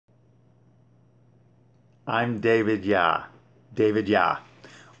I'm David Yah. David Yah.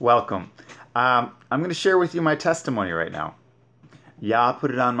 Welcome. I'm going to share with you my testimony right now. Yah put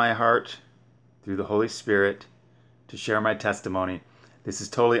it on my heart through the Holy Spirit to share my testimony. This is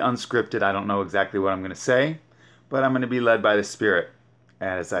totally unscripted. I don't know exactly what I'm going to say, but I'm going to be led by the Spirit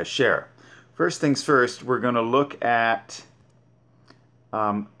as I share. First things first, we're going to look at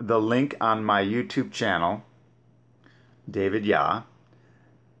the link on my YouTube channel, David Yah.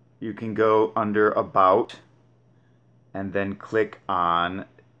 You can go under About and then click on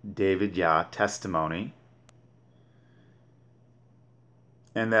David Yah Testimony.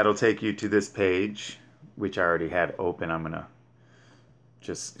 And that'll take you to this page, which I already had open. I'm going to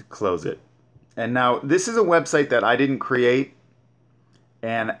just close it. And now this is a website that I didn't create.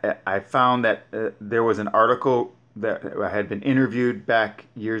 And I found that there was an article that I had been interviewed back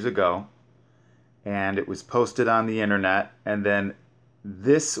years ago. And it was posted on the internet. And then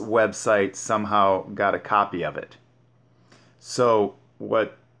this website somehow got a copy of it. So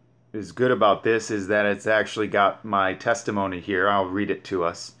what is good about this is that it's actually got my testimony here. I'll read it to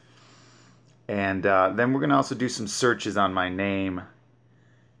us. And then we're going to also do some searches on my name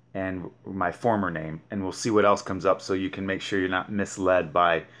and my former name. And we'll see what else comes up so you can make sure you're not misled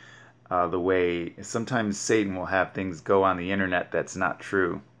by the way sometimes Satan will have things go on the internet that's not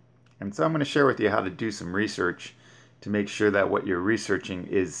true. And so I'm going to share with you how to do some research to make sure that what you're researching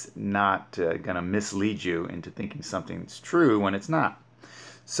is not going to mislead you into thinking something's true when it's not.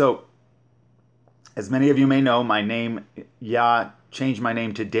 So, as many of you may know, my name, Yah, changed my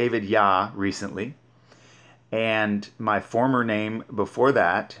name to David Yah recently. And my former name before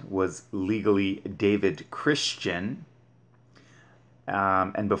that was legally David Christian.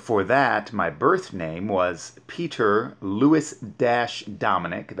 And before that, my birth name was Peter Louis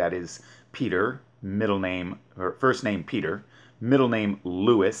Dominic, that is Peter, middle name, or first name Peter, middle name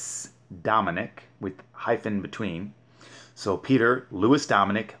Louis Dominic with hyphen between. So Peter Louis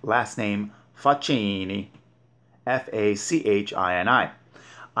Dominic, last name Faccini, F-A-C-H-I-N-I.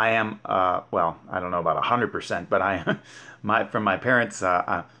 I am, well, I don't know about 100%, but from my parents,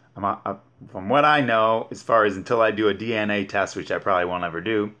 from what I know, as far as until I do a DNA test, which I probably won't ever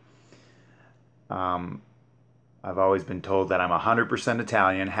do, I've always been told that I'm 100%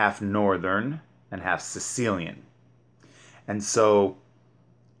 Italian, half Northern, and half Sicilian. And so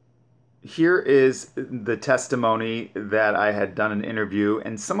here is the testimony that I had done an interview,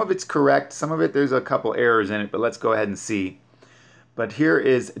 and some of it's correct, some of it there's a couple errors in it, but let's go ahead and see. But here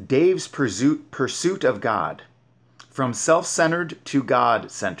is Dave's Pursuit of God, From Self-Centered to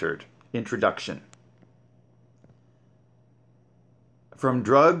God-Centered, Introduction. From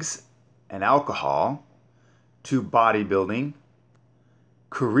drugs and alcohol to bodybuilding,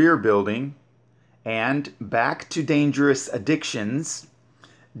 career building, and back to dangerous addictions,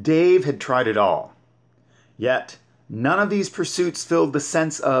 Dave had tried it all. Yet, none of these pursuits filled the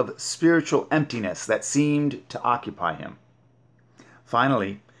sense of spiritual emptiness that seemed to occupy him.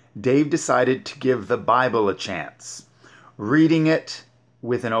 Finally, Dave decided to give the Bible a chance, reading it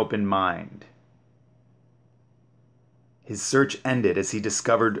with an open mind. His search ended as he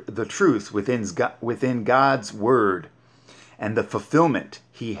discovered the truth within God's Word and the fulfillment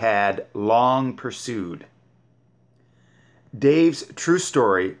he had long pursued. Dave's true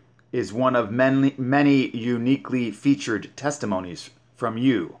story is one of many uniquely featured testimonies from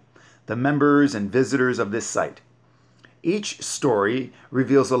you, the members and visitors of this site. Each story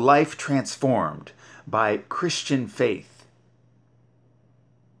reveals a life transformed by Christian faith.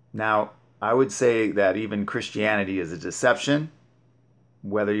 Now, I would say that even Christianity is a deception.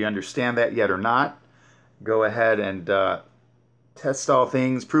 Whether you understand that yet or not, go ahead and test all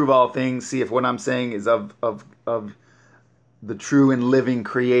things, prove all things, see if what I'm saying is of the true and living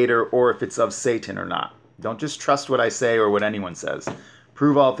Creator or if it's of Satan or not. Don't just trust what I say or what anyone says.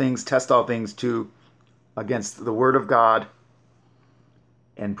 Prove all things, test all things too against the Word of God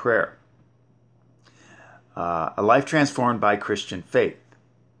and prayer. A life transformed by Christian faith.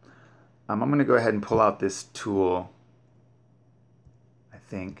 I'm going to go ahead and pull out this tool, I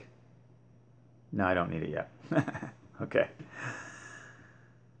think. No, I don't need it yet. Okay.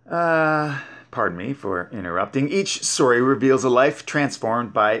 Pardon me for interrupting. Each story reveals a life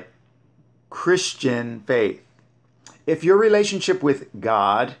transformed by Christian faith. If your relationship with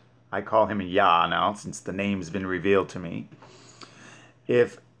God, I call him Yah now since the name's been revealed to me.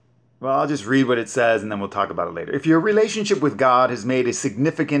 Well, I'll just read what it says and then we'll talk about it later. If your relationship with God has made a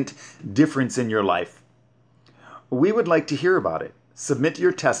significant difference in your life, we would like to hear about it. Submit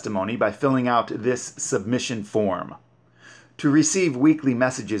your testimony by filling out this submission form. To receive weekly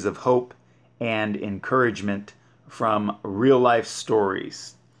messages of hope and encouragement from real-life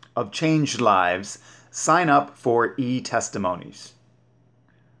stories of changed lives sign up for e-testimonies.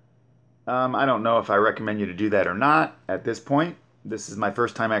 I don't know if I recommend you to do that or not at this point. This is my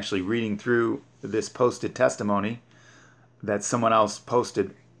first time actually reading through this posted testimony that someone else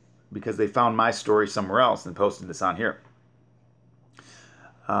posted because they found my story somewhere else and posted this on here.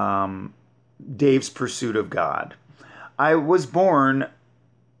 Dave's Pursuit of God. I was born,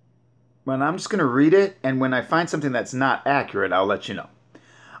 well, I'm just going to read it, and when I find something that's not accurate, I'll let you know.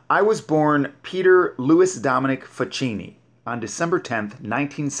 I was born Peter Louis Dominic Faccini on December 10th,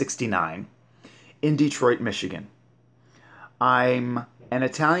 1969, in Detroit, Michigan. I'm an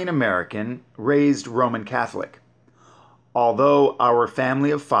Italian-American, raised Roman Catholic. Although our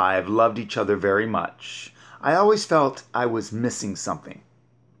family of 5 loved each other very much, I always felt I was missing something.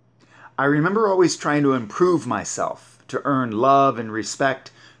 I remember always trying to improve myself, to earn love and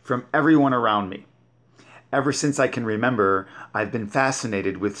respect from everyone around me. Ever since I can remember, I've been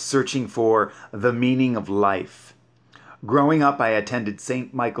fascinated with searching for the meaning of life. Growing up, I attended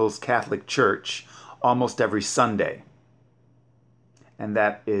St. Michael's Catholic Church almost every Sunday, and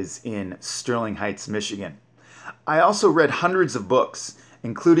that is in Sterling Heights, Michigan. I also read hundreds of books,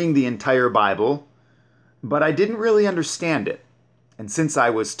 including the entire Bible, but I didn't really understand it. And since I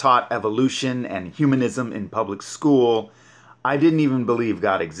was taught evolution and humanism in public school, I didn't even believe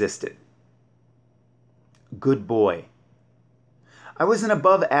God existed. Good boy. I was an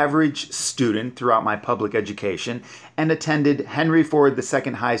above-average student throughout my public education and attended Henry Ford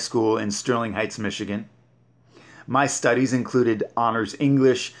II High School in Sterling Heights, Michigan. My studies included honors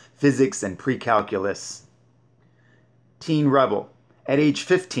English, physics, and pre-calculus. Teen rebel. At age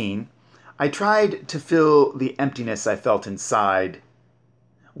 15, I tried to fill the emptiness I felt inside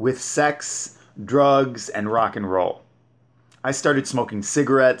with sex, drugs, and rock and roll. I started smoking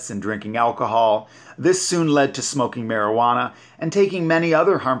cigarettes and drinking alcohol. This soon led to smoking marijuana and taking many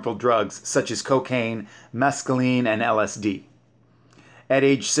other harmful drugs such as cocaine, mescaline, and LSD. At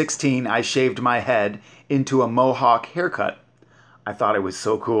age 16, I shaved my head into a mohawk haircut. I thought it was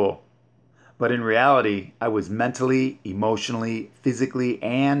so cool. But in reality, I was mentally, emotionally, physically,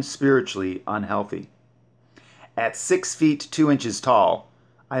 and spiritually unhealthy. At 6 feet 2 inches tall,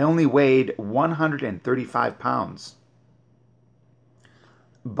 I only weighed 135 pounds.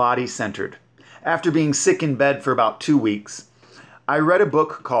 Body-centered. After being sick in bed for about 2 weeks, I read a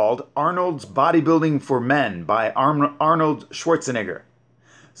book called Arnold's Bodybuilding for Men by Arnold Schwarzenegger.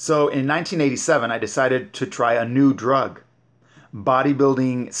 So in 1987, I decided to try a new drug,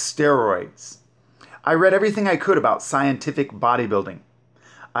 bodybuilding steroids. I read everything I could about scientific bodybuilding.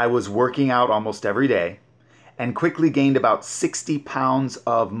 I was working out almost every day and quickly gained about 60 pounds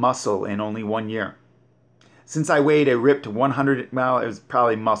of muscle in only 1 year. Since I weighed a ripped 100, well, it was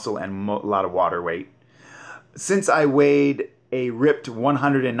probably muscle and a lot of water weight. Since I weighed a ripped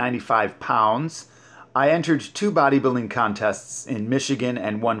 195 pounds, I entered 2 bodybuilding contests in Michigan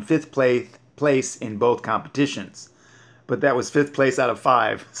and won 5th place in both competitions. But that was 5th place out of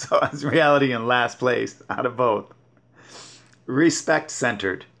 5, so I was in reality in last place out of both.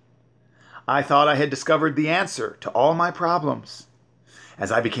 Respect-centered. I thought I had discovered the answer to all my problems.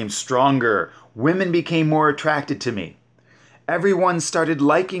 As I became stronger, women became more attracted to me. Everyone started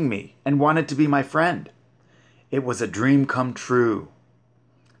liking me and wanted to be my friend. It was a dream come true.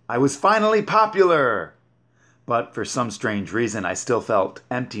 I was finally popular, but for some strange reason, I still felt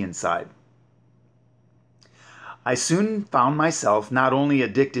empty inside. I soon found myself not only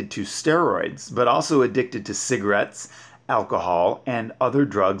addicted to steroids, but also addicted to cigarettes, alcohol, and other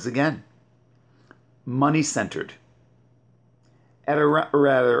drugs again. Money-centered. At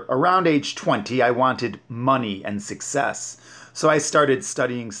around age 20, I wanted money and success, so I started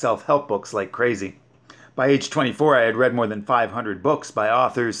studying self-help books like crazy. By age 24, I had read more than 500 books by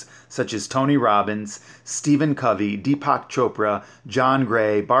authors such as Tony Robbins, Stephen Covey, Deepak Chopra, John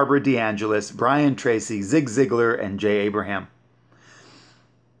Gray, Barbara DeAngelis, Brian Tracy, Zig Ziglar, and Jay Abraham.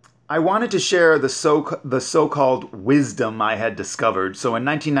 I wanted to share the so-called wisdom I had discovered, so in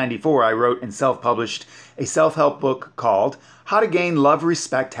 1994 I wrote and self-published a self-help book called How to Gain Love,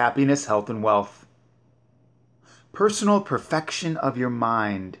 Respect, Happiness, Health, and Wealth. Personal perfection of your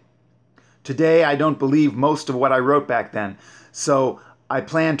mind. Today I don't believe most of what I wrote back then, so I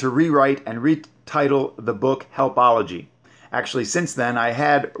plan to rewrite and retitle the book HELPOLOGY. Actually, since then I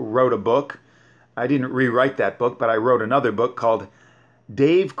had wrote a book. I didn't rewrite that book, but I wrote another book called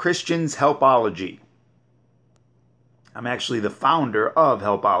Dave Christian's HELPOLOGY. I'm actually the founder of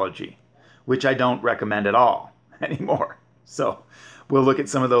HELPOLOGY, which I don't recommend at all anymore. So we'll look at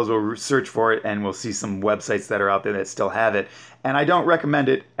some of those, we'll search for it, and we'll see some websites that are out there that still have it. And I don't recommend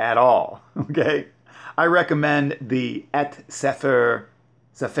it at all, okay? I recommend the Et Sefer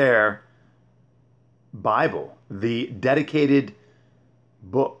Bible, the dedicated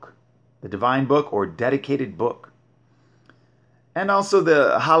book, the divine book or dedicated book. And also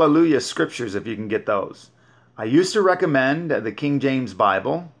the HalleluYAH scriptures, if you can get those. I used to recommend the King James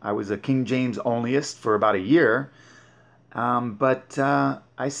Bible. I was a King James onlyist for about a year. But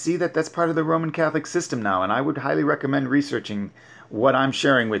I see that that's part of the Roman Catholic system now, and I would highly recommend researching what I'm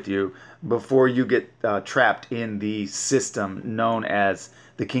sharing with you before you get trapped in the system known as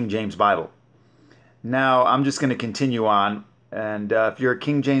the King James Bible. Now, I'm just going to continue on, and if you're a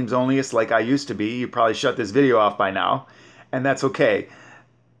King James onlyist like I used to be, you probably shut this video off by now, and that's okay.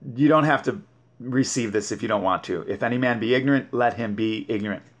 You don't have to receive this if you don't want to. If any man be ignorant, let him be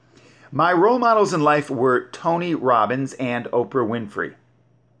ignorant. My role models in life were Tony Robbins and Oprah Winfrey.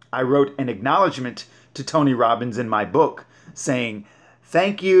 I wrote an acknowledgement to Tony Robbins in my book saying,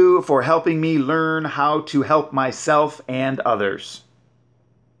 "Thank you for helping me learn how to help myself and others."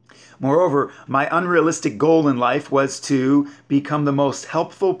 Moreover, my unrealistic goal in life was to become the most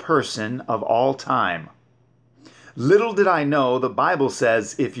helpful person of all time. Little did I know the Bible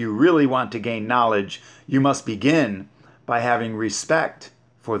says if you really want to gain knowledge, you must begin by having respect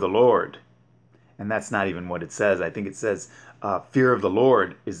for the Lord. And that's not even what it says. I think it says fear of the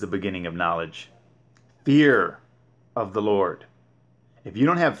Lord is the beginning of knowledge. Fear of the Lord. If you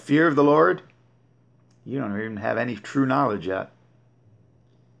don't have fear of the Lord, you don't even have any true knowledge yet.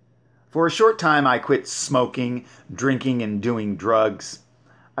 For a short time, I quit smoking, drinking, and doing drugs.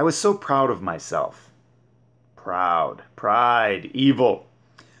 I was so proud of myself. Proud, pride, evil.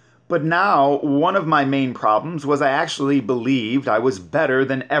 But now, one of my main problems was I actually believed I was better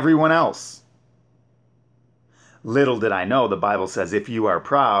than everyone else. Little did I know the Bible says if you are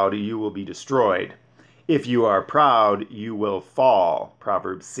proud, you will be destroyed. If you are proud, you will fall.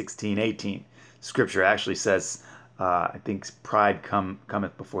 Proverbs 16:18. Scripture actually says, I think pride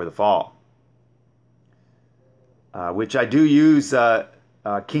cometh before the fall. Which I do use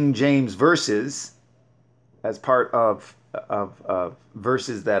King James verses as part of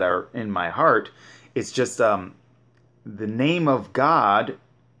verses that are in my heart. It's just the name of God,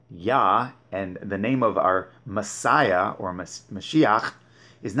 Yah, and the name of our Messiah or Mashiach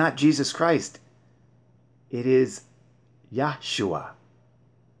is not Jesus Christ. It is Yahshua,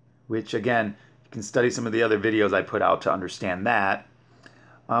 which again, you can study some of the other videos I put out to understand that.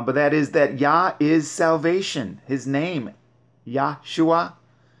 But that is that Yah is salvation. His name, Yahshua,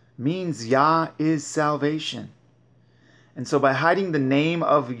 means Yah is salvation. And so by hiding the name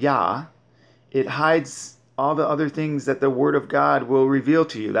of Yah, it hides all the other things that the Word of God will reveal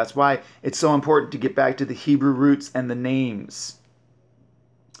to you. That's why it's so important to get back to the Hebrew roots and the names.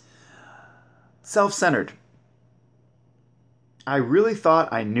 Self-centered. I really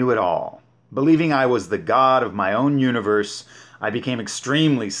thought I knew it all. Believing I was the God of my own universe, I became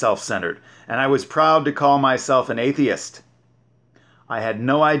extremely self-centered, and I was proud to call myself an atheist. I had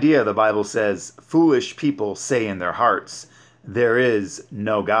no idea the Bible says, foolish people say in their hearts, there is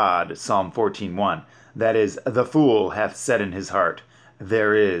no God, Psalm 14:1. That is, the fool hath said in his heart,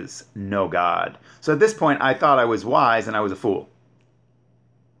 there is no God. So at this point, I thought I was wise and I was a fool.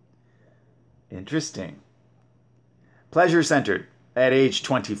 Interesting. Pleasure-centered. At age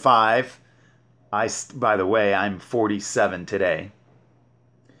 25, by the way, I'm 47 today.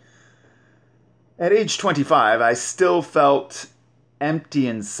 At age 25, I still felt empty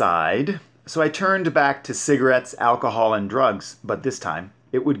inside, so I turned back to cigarettes, alcohol, and drugs, but this time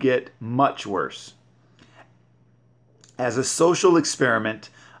it would get much worse. As a social experiment,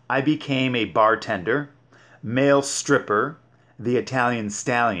 I became a bartender, male stripper, the Italian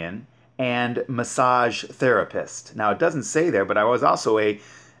stallion, and massage therapist. Now, it doesn't say there, but I was also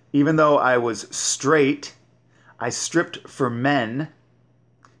even though I was straight, I stripped for men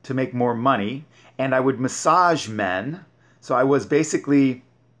to make more money, and I would massage men. So I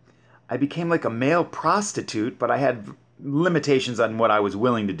became like a male prostitute, but I had limitations on what I was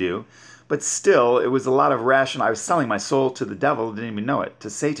willing to do. But still, it was a lot of rational. I was selling my soul to the devil, didn't even know it, to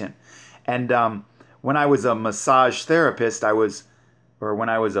Satan. And when I was a massage therapist, when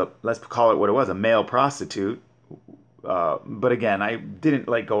I was let's call it what it was, a male prostitute. But again, I didn't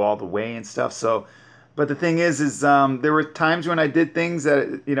go all the way and stuff. So, but the thing is there were times when I did things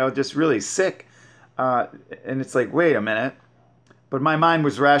that, just really sick. And it's like, wait a minute. But my mind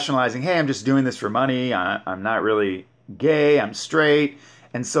was rationalizing, hey, I'm just doing this for money. I'm not really gay. I'm straight.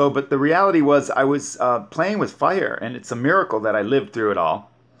 And so, but the reality was I was playing with fire, and it's a miracle that I lived through it all.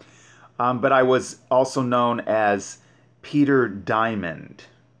 But I was also known as Peter Diamond.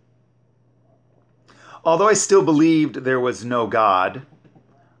 Although I still believed there was no God,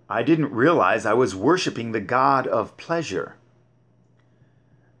 I didn't realize I was worshiping the God of pleasure.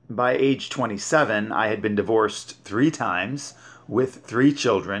 by age 27, I had been divorced 3 times with 3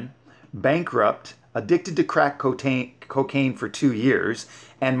 children, bankrupt, addicted to crack cocaine for 2 years,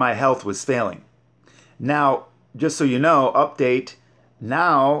 and my health was failing. Now, just so you know, update,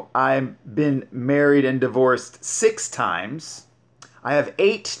 now I've been married and divorced 6 times. I have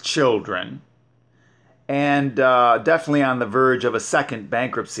 8 children, and definitely on the verge of a second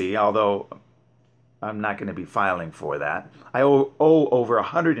bankruptcy, although I'm not going to be filing for that. I owe over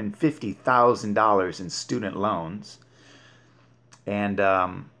 $150,000 in student loans, and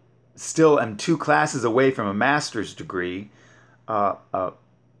still am 2 classes away from a master's degree,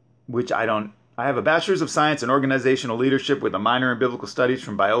 which I have a bachelor's of science in organizational leadership with a minor in biblical studies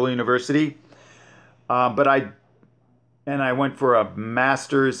from Biola University, but I went for a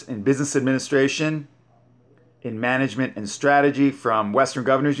master's in business administration, in management and strategy from Western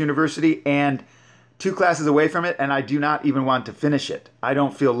Governors University, and 2 classes away from it, and I do not even want to finish it. I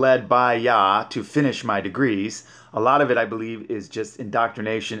don't feel led by Yah to finish my degrees. A lot of it, I believe, is just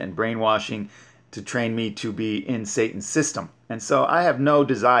indoctrination and brainwashing to train me to be in Satan's system. And so I have no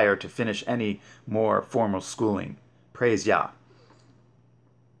desire to finish any more formal schooling. Praise Yah.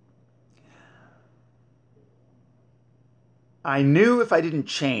 I knew if I didn't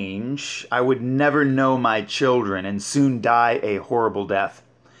change, I would never know my children and soon die a horrible death.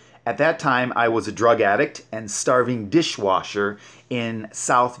 At that time, I was a drug addict and starving dishwasher in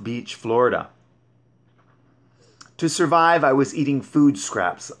South Beach, Florida. To survive, I was eating food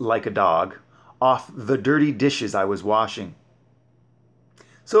scraps like a dog off the dirty dishes I was washing.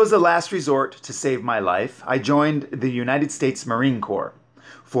 So as a last resort to save my life, I joined the United States Marine Corps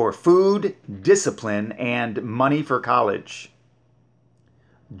for food, discipline, and money for college.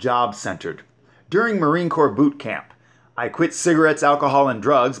 Job-centered. During Marine Corps boot camp, I quit cigarettes, alcohol, and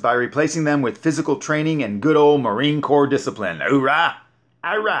drugs by replacing them with physical training and good old Marine Corps discipline. Hoorah!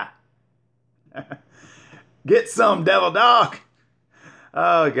 Hoorah! Get some, devil dog!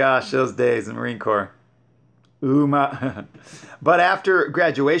 Oh gosh, those days in the Marine Corps. But after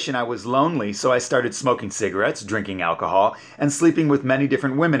graduation, I was lonely, so I started smoking cigarettes, drinking alcohol, and sleeping with many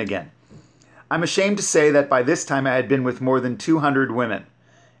different women again. I'm ashamed to say that by this time I had been with more than 200 women,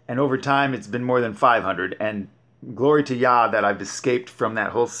 and over time it's been more than 500, and glory to Yah that I've escaped from that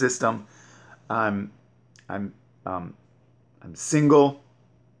whole system. I'm single,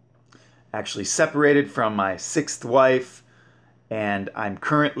 actually separated from my 6th wife, and I'm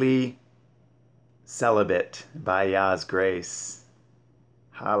currently celibate by Yah's grace.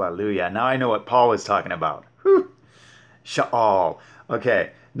 Hallelujah. Now I know what Paul was talking about. Whew. Sha'al.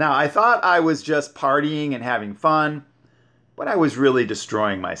 Okay. Now I thought I was just partying and having fun, but I was really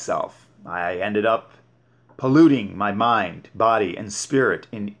destroying myself. I ended up polluting my mind, body, and spirit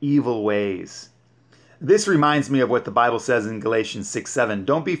in evil ways. This reminds me of what the Bible says in Galatians 6:7.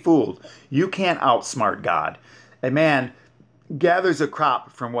 Don't be fooled. You can't outsmart God. A man gathers a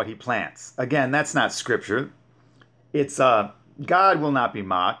crop from what he plants. Again, that's not scripture. It's God will not be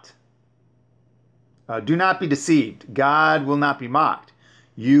mocked. Do not be deceived. God will not be mocked.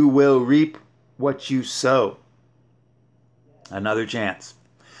 You will reap what you sow. Another chance.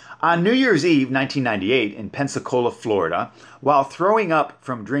 On New Year's Eve, 1998, in Pensacola, Florida, while throwing up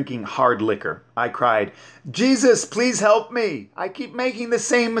from drinking hard liquor, I cried, "Jesus, please help me. I keep making the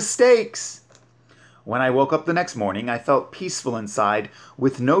same mistakes." When I woke up the next morning, I felt peaceful inside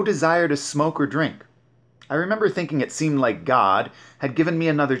with no desire to smoke or drink. I remember thinking it seemed like God had given me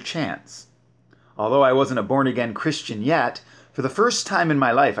another chance. Although I wasn't a born-again Christian yet, for the first time in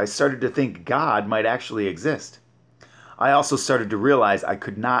my life, I started to think God might actually exist. I also started to realize I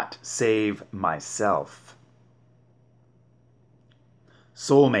could not save myself.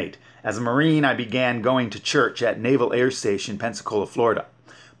 Soulmate. As a Marine, I began going to church at Naval Air Station, Pensacola, Florida.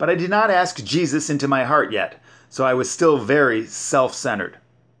 But I did not ask Jesus into my heart yet, so I was still very self-centered.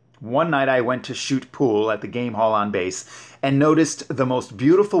 One night I went to shoot pool at the game hall on base and noticed the most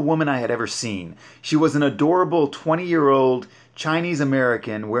beautiful woman I had ever seen. She was an adorable 20-year-old Chinese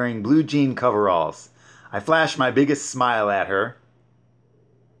American wearing blue jean coveralls. I flashed my biggest smile at her.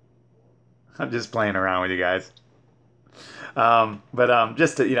 I'm just playing around with you guys.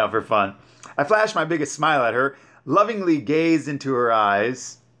 Just to, for fun. I flashed my biggest smile at her, lovingly gazed into her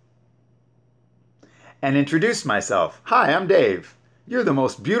eyes, and introduced myself. "Hi, I'm Dave. You're the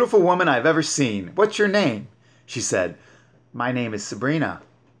most beautiful woman I've ever seen. What's your name?" She said, "My name is Sabrina."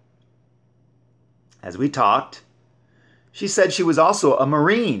 As we talked, she said she was also a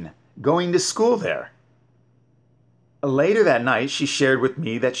Marine going to school there. Later that night, she shared with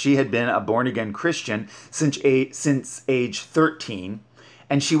me that she had been a born-again Christian since age 13,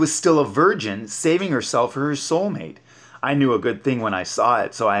 and she was still a virgin, saving herself for her soulmate. I knew a good thing when I saw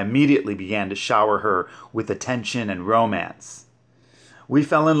it, so I immediately began to shower her with attention and romance. We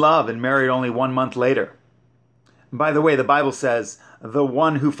fell in love and married only 1 month later. By the way, the Bible says, "The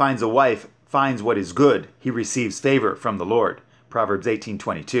one who finds a wife finds what is good. He receives favor from the Lord." Proverbs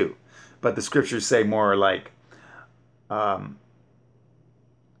 18:22. But the scriptures say more like, the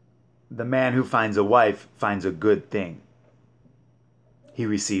man who finds a wife finds a good thing. He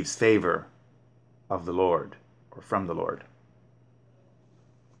receives favor of the Lord, or from the Lord.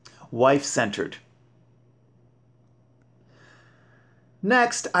 Wife-centered.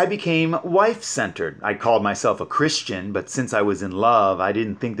 Next, I became wife-centered. I called myself a Christian, but since I was in love, I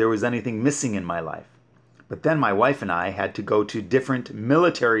didn't think there was anything missing in my life. But then my wife and I had to go to different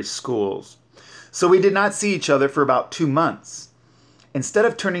military schools, so we did not see each other for about 2 months. Instead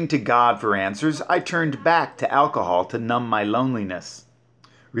of turning to God for answers, I turned back to alcohol to numb my loneliness.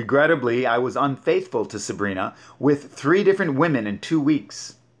 Regrettably, I was unfaithful to Sabrina with 3 different women in 2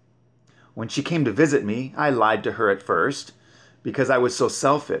 weeks. When she came to visit me, I lied to her at first because I was so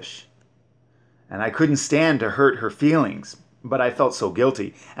selfish. And I couldn't stand to hurt her feelings, but I felt so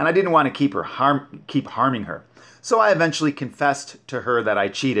guilty, and I didn't want to keep harming her. So I eventually confessed to her that I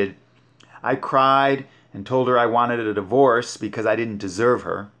cheated. I cried and told her I wanted a divorce because I didn't deserve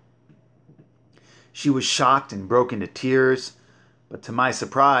her. She was shocked and broke into tears, but to my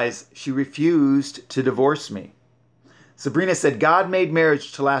surprise, she refused to divorce me. Sabrina said God made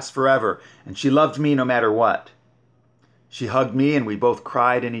marriage to last forever, and she loved me no matter what. She hugged me, and we both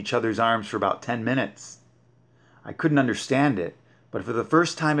cried in each other's arms for about 10 minutes. I couldn't understand it, but for the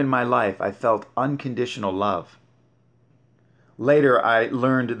first time in my life, I felt unconditional love. Later, I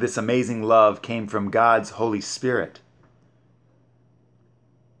learned this amazing love came from God's Holy Spirit.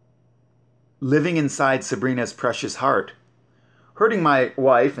 Living inside Sabrina's precious heart, hurting my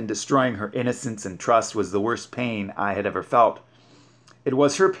wife and destroying her innocence and trust was the worst pain I had ever felt. It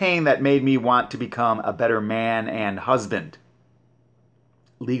was her pain that made me want to become a better man and husband.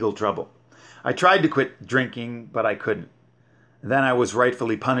 Legal trouble. I tried to quit drinking, but I couldn't. Then I was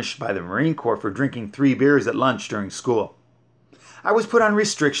rightfully punished by the Marine Corps for drinking 3 beers at lunch during school. I was put on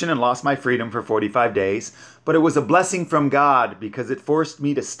restriction and lost my freedom for 45 days, but it was a blessing from God because it forced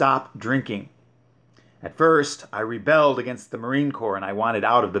me to stop drinking. At first, I rebelled against the Marine Corps and I wanted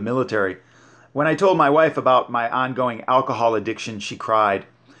out of the military. When I told my wife about my ongoing alcohol addiction, she cried.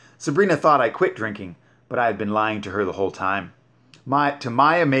 Sabrina thought I quit drinking, but I had been lying to her the whole time. To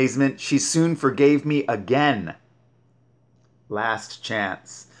my amazement, she soon forgave me again. Last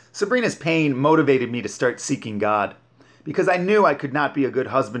chance. Sabrina's pain motivated me to start seeking God, because I knew I could not be a good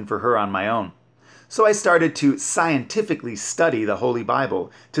husband for her on my own. So I started to scientifically study the Holy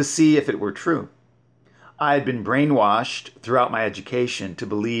Bible to see if it were true. I had been brainwashed throughout my education to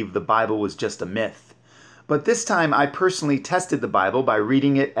believe the Bible was just a myth. But this time I personally tested the Bible by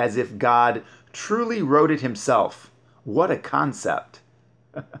reading it as if God truly wrote it himself. What a concept.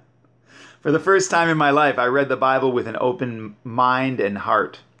 For the first time in my life, I read the Bible with an open mind and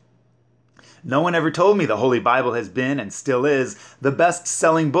heart. No one ever told me the Holy Bible has been and still is the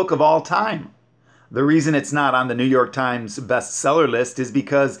best-selling book of all time. The reason it's not on the New York Times bestseller list is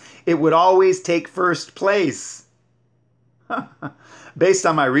because it would always take first place. Based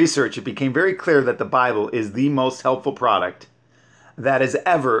on my research, it became very clear that the Bible is the most helpful product that has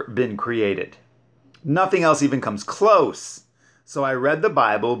ever been created. Nothing else even comes close. So I read the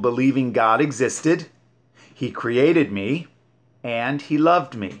Bible believing God existed, He created me, and He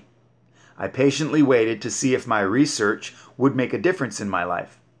loved me. I patiently waited to see if my research would make a difference in my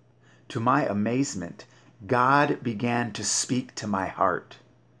life. To my amazement, God began to speak to my heart.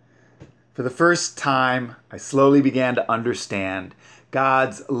 For the first time, I slowly began to understand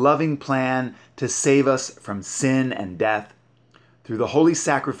God's loving plan to save us from sin and death through the holy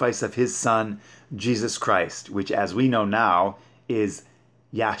sacrifice of His Son, Jesus Christ, which, as we know now, is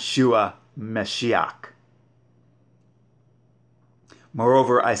Yeshua Mashiach.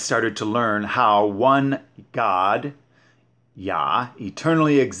 Moreover, I started to learn how one God, Yah,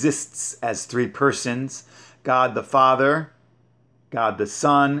 eternally exists as 3 persons, God the Father, God the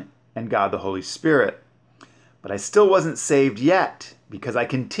Son, and God the Holy Spirit. But I still wasn't saved yet because I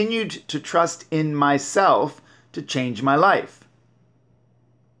continued to trust in myself to change my life.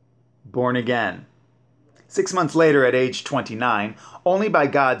 Born again. 6 months later, at age 29, only by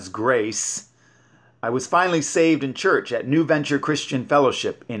God's grace, I was finally saved in church at New Venture Christian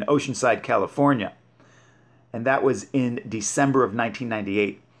Fellowship in Oceanside, California. And that was in December of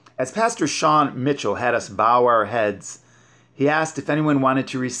 1998. As Pastor Sean Mitchell had us bow our heads, he asked if anyone wanted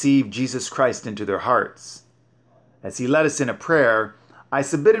to receive Jesus Christ into their hearts. As he led us in a prayer, I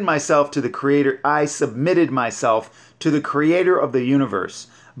submitted myself to the Creator. I submitted myself to the Creator of the universe,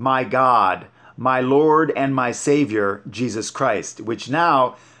 my God, my Lord and my Savior, Jesus Christ, which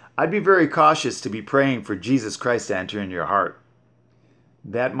now I'd be very cautious to be praying for Jesus Christ to enter into your heart.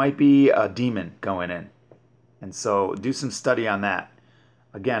 That might be a demon going in. And so do some study on that.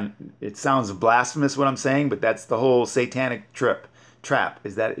 Again, it sounds blasphemous what I'm saying, but that's the whole satanic trap,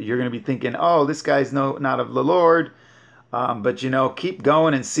 is that you're going to be thinking, oh, this guy's not of the Lord. But, you know, keep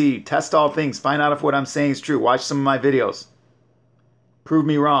going and see. Test all things. Find out if what I'm saying is true. Watch some of my videos. Prove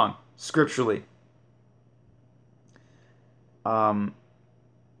me wrong, scripturally.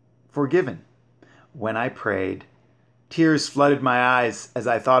 Forgiven. When I prayed, tears flooded my eyes as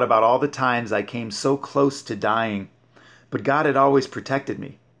I thought about all the times I came so close to dying, but God had always protected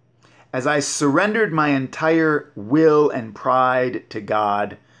me. As I surrendered my entire will and pride to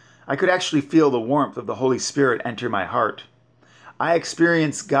God, I could actually feel the warmth of the Holy Spirit enter my heart. I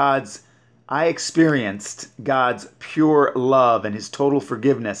experienced God's pure love and His total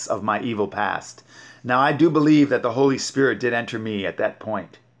forgiveness of my evil past. Now, I do believe that the Holy Spirit did enter me at that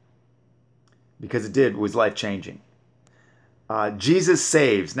point, because it was life-changing. Jesus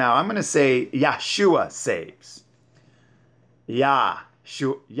saves. Now, I'm going to say Yeshua saves. Yeshua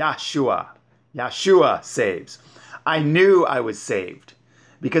saves. I knew I was saved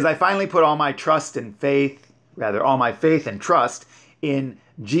because I finally put all my faith and trust in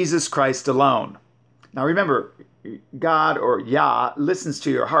Jesus Christ alone. Now remember, God, or Yah, listens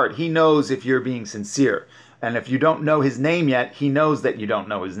to your heart. He knows if you're being sincere. And if you don't know His name yet, He knows that you don't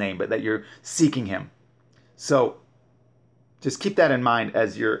know His name, but that you're seeking Him. So just keep that in mind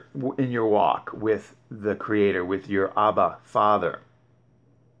as you're in your walk with the Creator, with your Abba, Father.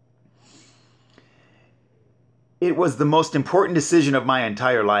 It was the most important decision of my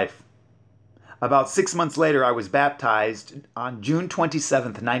entire life. About 6 months later, I was baptized on June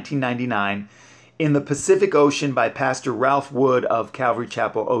 27th, 1999, in the Pacific Ocean by Pastor Ralph Wood of Calvary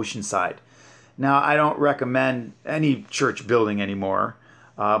Chapel, Oceanside. Now, I don't recommend any church building anymore,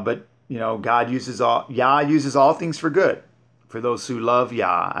 but you know, Yah uses all things for good for those who love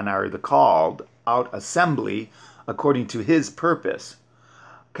Yah and are the called out assembly according to His purpose.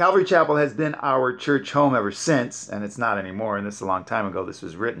 Calvary Chapel has been our church home ever since, and it's not anymore, and this is a long time ago this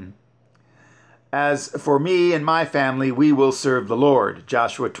was written. As for me and my family, we will serve the Lord,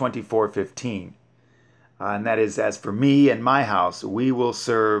 Joshua 24:15. And that is, as for me and my house, we will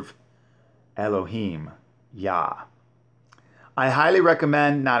serve Elohim, Yah. I highly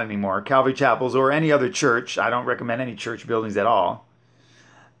recommend, not anymore, Calvary Chapels or any other church, I don't recommend any church buildings at all,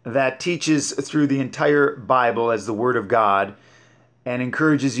 that teaches through the entire Bible as the Word of God and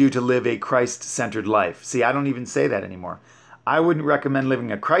encourages you to live a Christ-centered life. See, I don't even say that anymore. I wouldn't recommend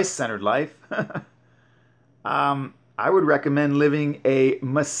living a Christ-centered life. I would recommend living a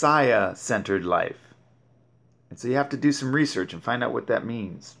Messiah-centered life. And so you have to do some research and find out what that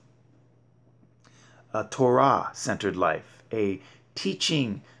means. A Torah-centered life. A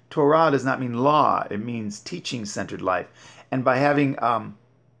teaching. Torah does not mean law. It means teaching-centered life. And by having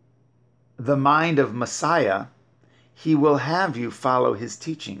the mind of Messiah, He will have you follow His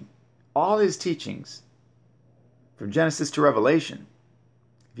teaching. All His teachings. From Genesis to Revelation.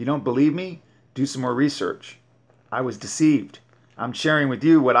 If you don't believe me, do some more research. I was deceived. I'm sharing with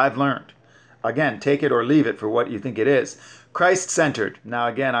you what I've learned. Again, take it or leave it for what you think it is. Christ-centered. Now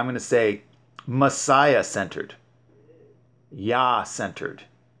again, I'm going to say Messiah-centered. Yah-centered.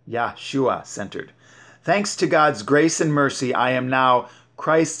 Yahshua-centered. Thanks to God's grace and mercy, I am now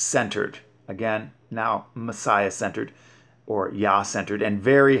Christ-centered. Again, now Messiah-centered or Yah-centered and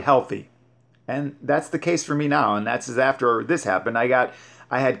very healthy. And that's the case for me now. And that's after this happened. I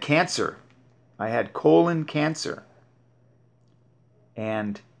had cancer. I had colon cancer.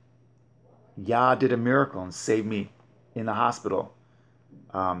 And Yah did a miracle and saved me in the hospital.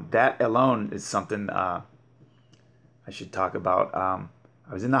 That alone is something I should talk about.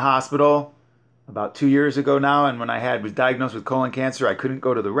 I was in the hospital about 2 years ago now, and when I was diagnosed with colon cancer, I couldn't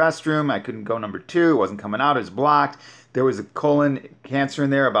go to the restroom. I couldn't go number 2. It wasn't coming out. It was blocked. There was a colon cancer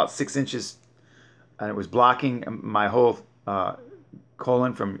in there about 6 inches, and it was blocking my whole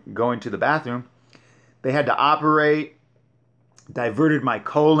colon from going to the bathroom. They had to operate, diverted my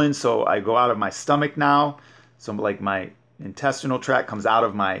colon, so I go out of my stomach now. So like my intestinal tract comes out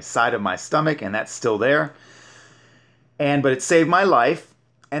of my side of my stomach, and that's still there. But it saved my life.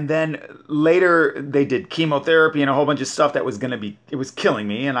 And then later they did chemotherapy and a whole bunch of stuff that was it was killing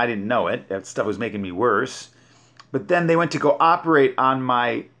me, and I didn't know it. That stuff was making me worse. But then they went to go operate on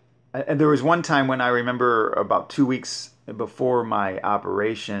and there was one time when I remember about 2 weeks before my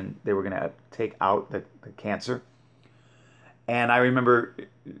operation, they were going to take out the cancer. And I remember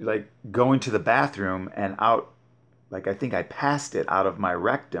like going to the bathroom and out, like I think I passed it out of my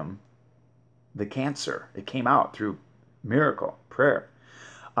rectum, the cancer. It came out through miracle prayer.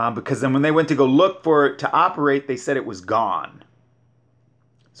 Because then when they went to go look for it to operate, they said it was gone.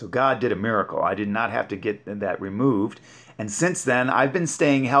 So God did a miracle. I did not have to get that removed. And since then, I've been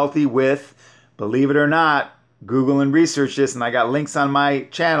staying healthy with, believe it or not, Google and research this, and I got links on my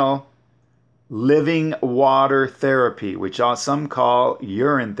channel, living water therapy, which some call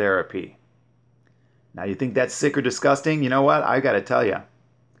urine therapy. Now, you think that's sick or disgusting? You know what? I got to tell you.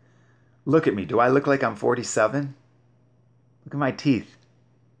 Look at me. Do I look like I'm 47? Look at my teeth.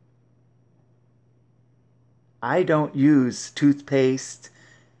 I don't use toothpaste,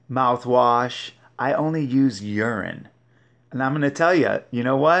 mouthwash. I only use urine. And I'm going to tell you, you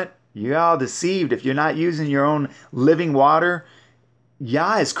know what? You're all deceived if you're not using your own living water.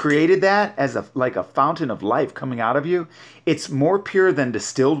 Yah has created that as like a fountain of life coming out of you. It's more pure than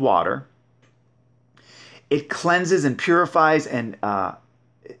distilled water. It cleanses and purifies, and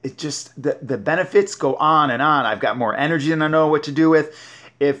it just, the benefits go on and on. I've got more energy than I know what to do with.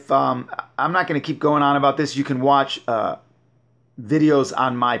 If I'm not going to keep going on about this, you can watch videos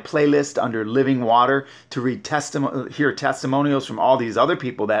on my playlist under Living Water to hear testimonials from all these other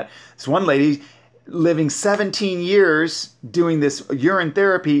people. This one lady living 17 years doing this urine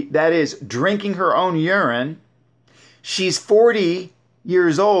therapy, that is drinking her own urine. She's 40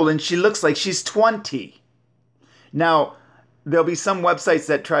 years old and she looks like she's 20. Now, there'll be some websites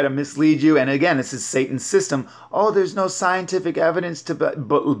that try to mislead you. And again, this is Satan's system. Oh, there's no scientific evidence to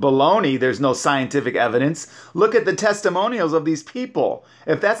baloney. There's no scientific evidence. Look at the testimonials of these people.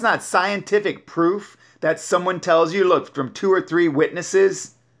 If that's not scientific proof that someone tells you, look, from 2 or 3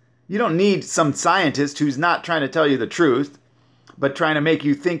 witnesses, you don't need some scientist who's not trying to tell you the truth, but trying to make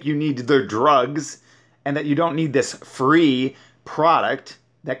you think you need their drugs and that you don't need this free product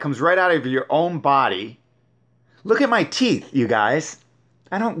that comes right out of your own body. Look at my teeth, you guys.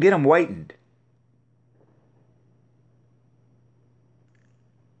 I don't get them whitened.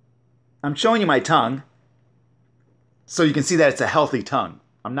 I'm showing you my tongue so you can see that it's a healthy tongue.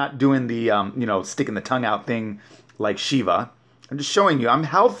 I'm not doing the, sticking the tongue out thing like Shiva. I'm just showing you I'm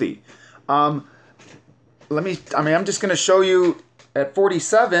healthy. I'm just going to show you at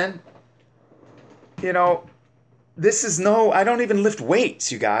 47, this is I don't even lift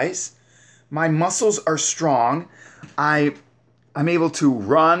weights, you guys. My muscles are strong. I'm able to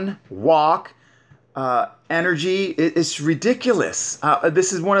run, walk, energy. It's ridiculous.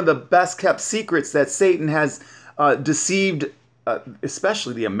 This is one of the best kept secrets that Satan has deceived,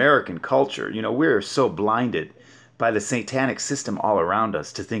 especially the American culture. We're so blinded by the satanic system all around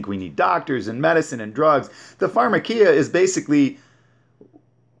us to think we need doctors and medicine and drugs. The pharmakia is basically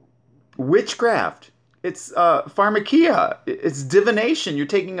witchcraft. It's pharmakia. It's divination. You're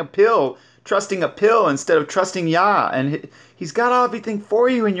taking a pill, trusting a pill instead of trusting Yah. And he's got everything for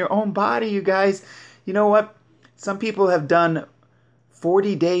you in your own body, you guys. You know what? Some people have done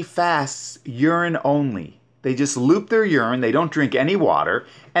 40-day fasts, urine only. They just loop their urine. They don't drink any water,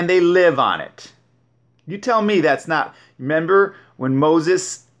 and they live on it. You tell me that's not... Remember when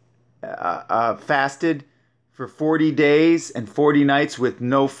Moses fasted for 40 days and 40 nights with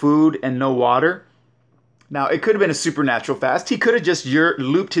no food and no water? Now, it could have been a supernatural fast. He could have just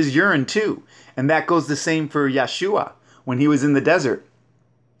looped his urine too. And that goes the same for Yeshua when he was in the desert.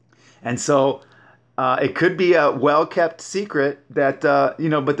 And so it could be a well-kept secret that,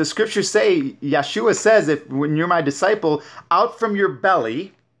 but the scriptures say, Yeshua says, when you're my disciple, out from your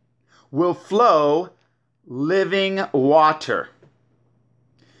belly will flow living water.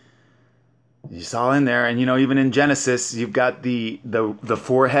 It's all in there. And, even in Genesis, you've got the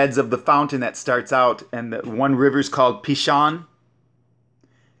 4 heads of the fountain that starts out. And the one river's called Pishon.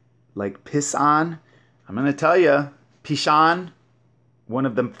 Like Pison. I'm going to tell you, Pishon, one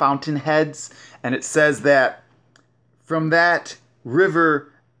of the fountain heads. And it says that from that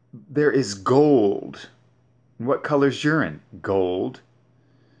river, there is gold. And what color's urine? Gold.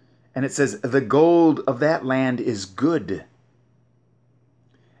 And it says the gold of that land is good.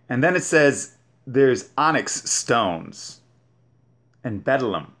 And then it says there's onyx stones and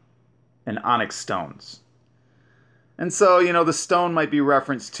bdellium and onyx stones. And so, the stone might be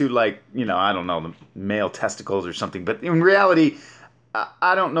referenced to I don't know, the male testicles or something. But in reality,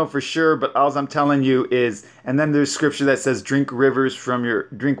 I don't know for sure, but all I'm telling you is, and then there's scripture that says drink waters from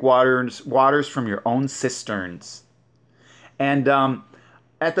your own cisterns. And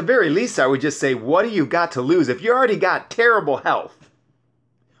at the very least, I would just say, what do you got to lose? If you already got terrible health,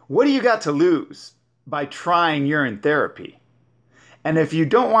 what do you got to lose by trying urine therapy? And if you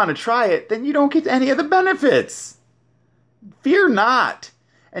don't want to try it, then you don't get any of the benefits. Fear not.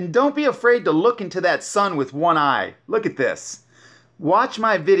 And don't be afraid to look into that sun with one eye. Look at this. Watch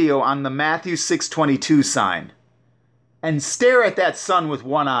my video on the Matthew 6:22 sign and stare at that sun with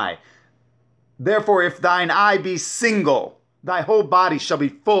one eye. Therefore, if thine eye be single, thy whole body shall be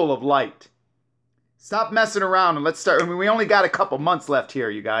full of light. Stop messing around and let's start. I mean, we only got a couple months left here,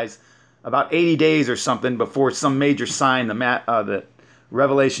 you guys. About 80 days or something before some major sign, the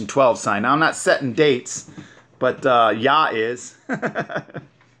Revelation 12 sign. Now, I'm not setting dates, but Yah is.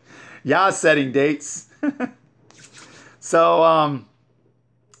 Yah's setting dates. So,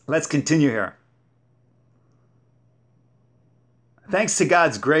 let's continue here. Thanks to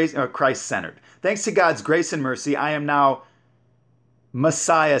God's grace, or Christ-centered. Thanks to God's grace and mercy, I am now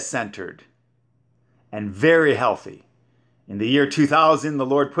Messiah-centered and very healthy. In the year 2000, the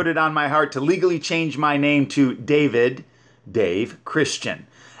Lord put it on my heart to legally change my name to Dave Christian,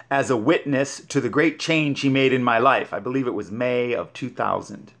 as a witness to the great change he made in my life. I believe it was May of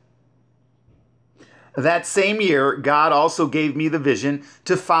 2000. That same year, God also gave me the vision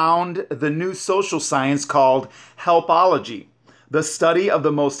to found the new social science called HELPOLOGY, the study of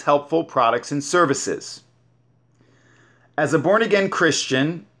the most helpful products and services. As a born-again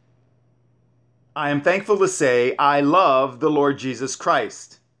Christian, I am thankful to say I love the Lord Jesus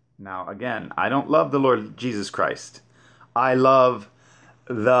Christ. Now, again, I don't love the Lord Jesus Christ. I love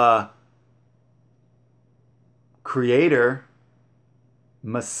the Creator,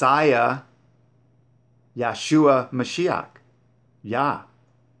 Messiah, Yeshua Mashiach. Yah.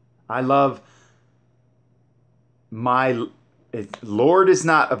 I love my Lord is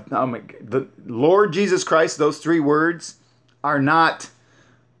not, the Lord Jesus Christ, those three words are not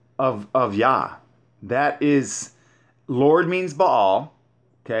of Yah. That is, Lord means Baal,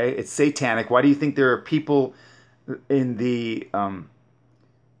 okay? It's satanic. Why do you think there are people in the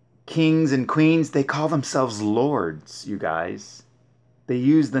kings and queens? They call themselves lords, you guys. They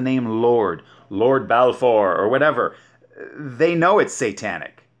use the name Lord, Lord Balfour or whatever. They know it's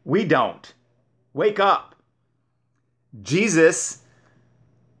satanic. We don't. Wake up. Jesus,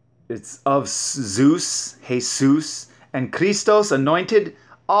 it's of Zeus, Jesus, and Christos, anointed.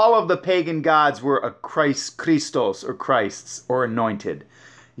 All of the pagan gods were a Christos or Christs or anointed.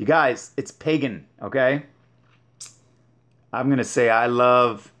 You guys, it's pagan, okay? I'm going to say I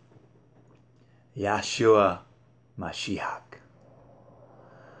love Yeshua Mashiach.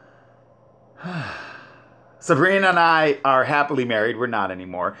 Sabrina and I are happily married, we're not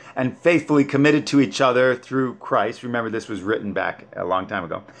anymore, and faithfully committed to each other through Christ. Remember, this was written back a long time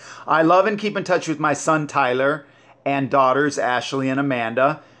ago. I love and keep in touch with my son Tyler and daughters Ashley and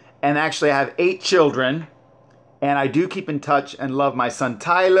Amanda. And actually, I have 8 children, and I do keep in touch and love my son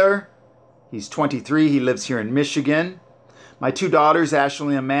Tyler. He's 23, he lives here in Michigan. My 2 daughters,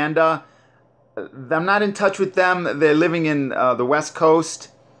 Ashley and Amanda, I'm not in touch with them. They're living in the West Coast.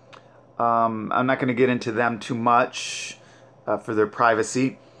 I'm not going to get into them too much for their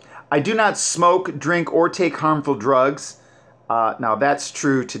privacy. I do not smoke, drink, or take harmful drugs. Now, that's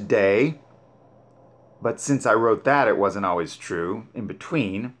true today. But since I wrote that, it wasn't always true. In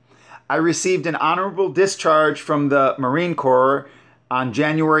between, I received an honorable discharge from the Marine Corps on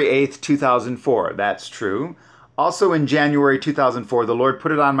January 8th, 2004. That's true. Also in January 2004, the Lord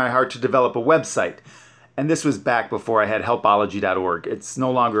put it on my heart to develop a website. And this was back before I had HELPOLOGY.org. It's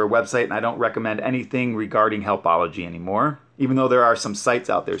no longer a website, and I don't recommend anything regarding HELPOLOGY anymore, even though there are some sites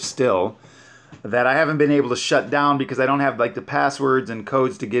out there still that I haven't been able to shut down because I don't have like the passwords and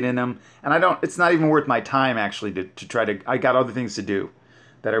codes to get in them. And it's not even worth my time actually to try to, I got other things to do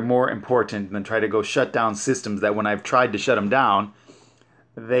that are more important than try to go shut down systems that when I've tried to shut them down,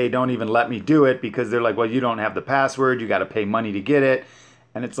 they don't even let me do it because they're like, well, you don't have the password, you got to pay money to get it.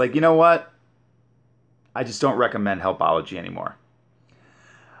 And it's like, you know what? I just don't recommend Helpology anymore.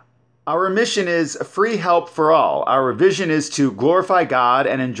 Our mission is free help for all. Our vision is to glorify God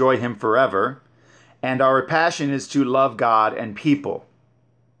and enjoy Him forever. And our passion is to love God and people.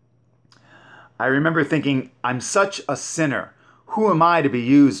 I remember thinking, I'm such a sinner. Who am I to be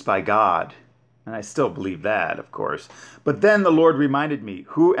used by God? And I still believe that, of course. But then the Lord reminded me,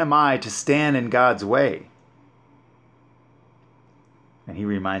 who am I to stand in God's way? And He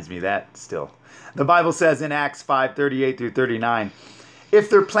reminds me that still. The Bible says in Acts 5:38 through 39, if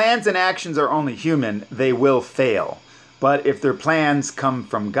their plans and actions are only human, they will fail. But if their plans come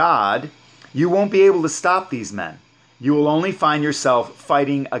from God, you won't be able to stop these men. You will only find yourself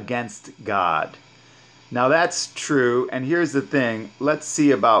fighting against God. Now that's true, and here's the thing. Let's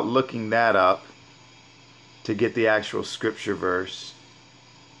see about looking that up to get the actual scripture verse.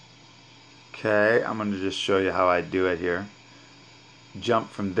 Okay, I'm going to just show you how I do it here. Jump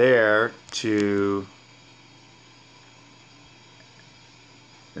from there to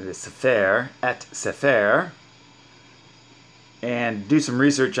the Sefer, Et Sefer, and do some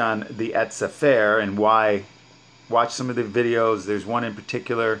research on the Et Sefer and why. Watch some of the videos. There's one in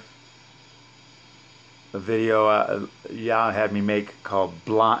particular, a video Yah had me make called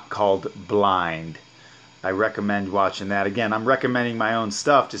Blind. I recommend watching that. Again, I'm recommending my own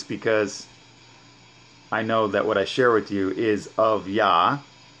stuff just because I know that what I share with you is of Yah.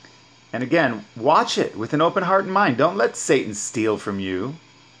 And again, watch it with an open heart and mind. Don't let Satan steal from you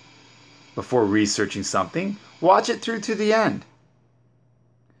before researching something. Watch it through to the end.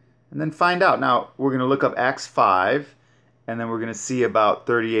 And then find out. Now, we're going to look up Acts 5, and then we're going to see about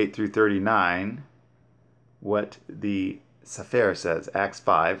 38 through 39, what the Sefer says. Acts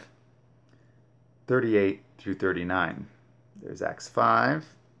 5, 38 through 39. There's Acts 5,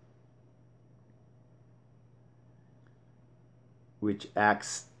 which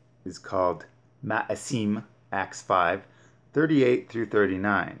Acts is called Ma'asim, Acts 5, 38 through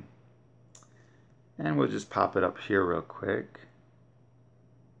 39. And we'll just pop it up here real quick.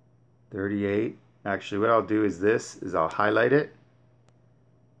 38. Actually, what I'll do is I'll highlight it.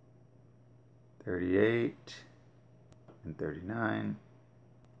 38 and 39.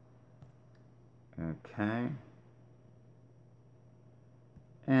 Okay.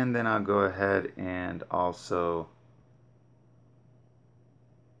 And then I'll go ahead and also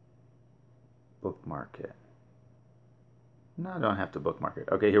bookmark it. No, I don't have to bookmark it.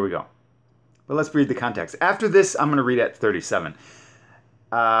 Okay, here we go. But let's read the context. After this, I'm going to read at 37.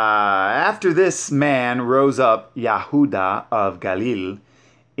 After this man rose up Yahuda of Galil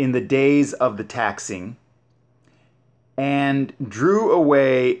in the days of the taxing, and drew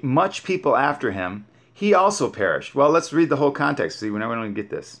away much people after him, he also perished. Well, let's read the whole context. See, we're never going to get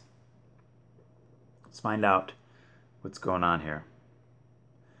this. Let's find out what's going on here.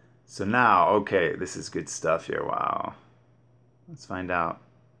 So now, okay, this is good stuff here. Wow. Let's find out.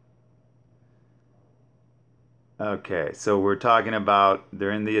 Okay, so we're talking about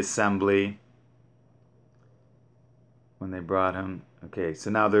they're in the assembly when they brought him. Okay,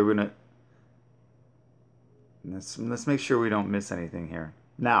 so now they're gonna let's make sure we don't miss anything here.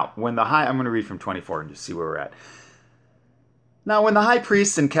 Now, when the I'm going to read from 24 and just see where we're at. Now, when the high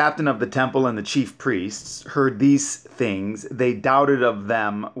priests and captain of the temple and the chief priests heard these things, they doubted of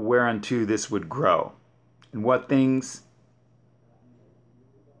them whereunto this would grow. And what things?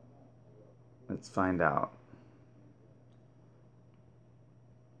 Let's find out.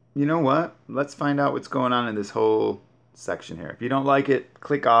 You know what? Let's find out what's going on in this whole section here. If you don't like it,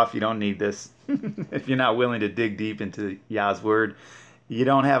 click off. You don't need this. If you're not willing to dig deep into Yah's word, you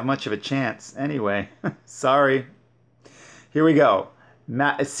don't have much of a chance. Anyway, sorry. Here we go.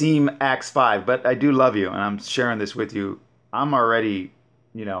 Ma'asim, Acts 5. But I do love you, and I'm sharing this with you. I'm already,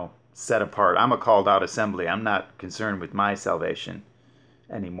 set apart. I'm a called out assembly. I'm not concerned with my salvation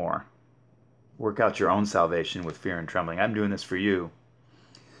anymore. Work out your own salvation with fear and trembling. I'm doing this for you.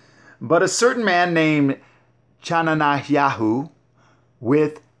 But a certain man named Chananayahu,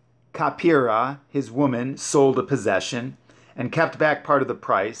 with Kapira, his woman, sold a possession, and kept back part of the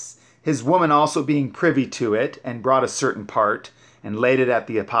price, his woman also being privy to it, and brought a certain part, and laid it at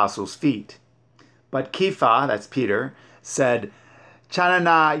the apostles' feet. But Kepha, that's Peter, said,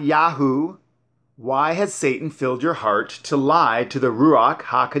 Chananayahu, why has Satan filled your heart to lie to the Ruach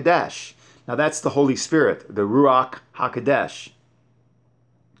HaKodesh? Now that's the Holy Spirit, the Ruach HaKodesh.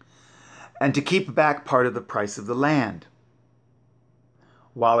 And to keep back part of the price of the land.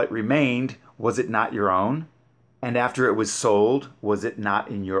 While it remained, was it not your own? And after it was sold, was it not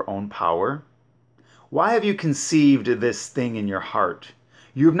in your own power? Why have you conceived this thing in your heart?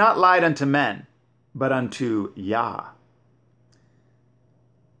 You have not lied unto men, but unto Yah.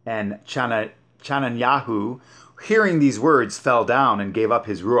 And Chananyahu, hearing these words, fell down and gave up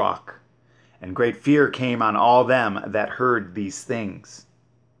his ruach. And great fear came on all them that heard these things.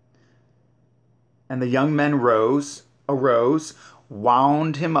 And the young men arose,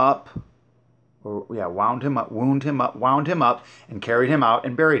 wound him up, and carried him out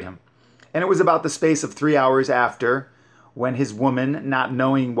and buried him. And it was about the space of 3 hours after, when his woman, not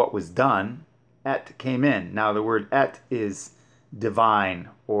knowing what was done, Et came in. Now the word Et is divine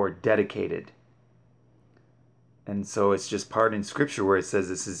or dedicated. And so it's just part in Scripture where it says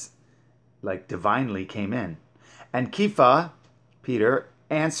this is like divinely came in. And Kepha, Peter,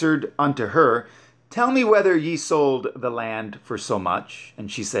 answered unto her, Tell me whether ye sold the land for so much.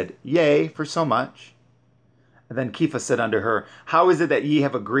 And she said, Yea, for so much. And then Kepha said unto her, How is it that ye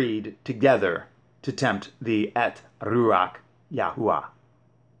have agreed together to tempt the Et Ruach Yahuwah?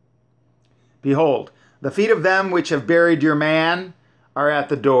 Behold, the feet of them which have buried your man are at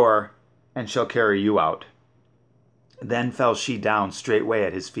the door, and shall carry you out. Then fell she down straightway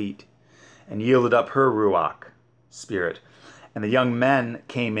at his feet, and yielded up her ruach, spirit. And the young men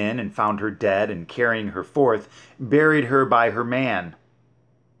came in and found her dead, and carrying her forth, buried her by her man.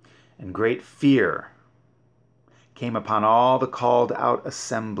 And great fear came upon all the called out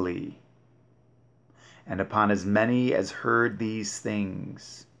assembly, and upon as many as heard these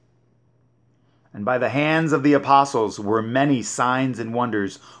things. And by the hands of the apostles were many signs and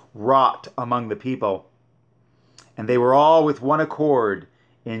wonders wrought among the people. And they were all with one accord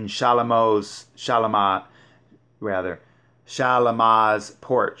in Shalamah's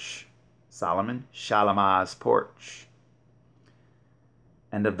porch. Shalamah's porch.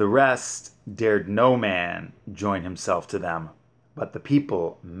 And of the rest dared no man join himself to them, but the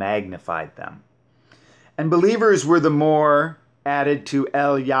people magnified them. And believers were the more added to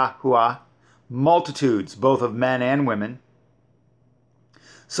HalleluYAH, multitudes both of men and women,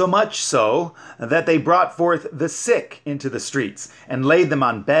 so much so that they brought forth the sick into the streets, and laid them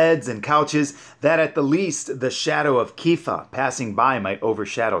on beds and couches, that at the least the shadow of Kepha passing by might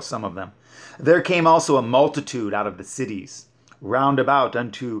overshadow some of them. There came also a multitude out of the cities, round about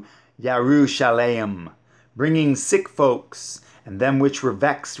unto Jerusalem, bringing sick folks, and them which were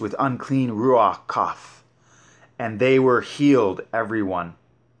vexed with unclean ruach, and they were healed every one.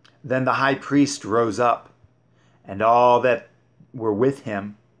 Then the high priest rose up, and all that were with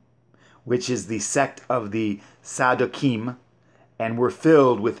him, which is the sect of the Sadducees, and were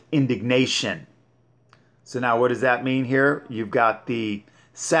filled with indignation. So now what does that mean here? You've got the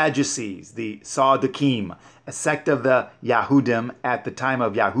Sadducees, the Sadducees, a sect of the Yahudim at the time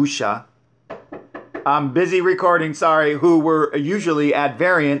of Yahusha. I'm busy recording, sorry, who were usually at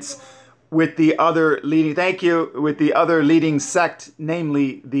variance with the other leading, with the other leading sect,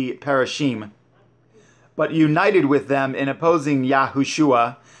 namely the Parashim, but united with them in opposing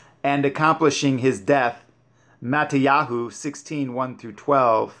Yahushua and accomplishing his death. Matthew 16, 1 through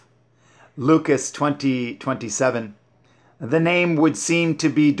 12, Lucas 20, 27. The name would seem to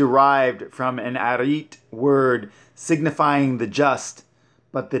be derived from an Arit word signifying the just,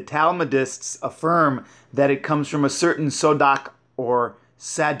 but the Talmudists affirm that it comes from a certain Sodak or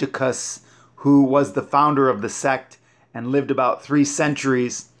Sadducus, who was the founder of the sect and lived about 3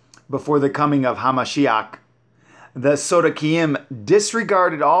 centuries before the coming of Hamashiach. The Sadducees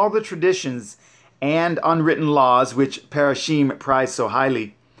disregarded all the traditions and unwritten laws which Parashim prized so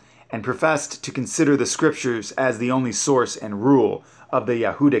highly, and professed to consider the scriptures as the only source and rule of the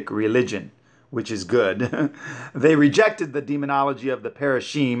Yahudic religion, which is good. They rejected the demonology of the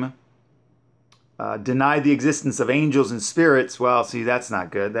Parashim, denied the existence of angels and spirits. Well, see, that's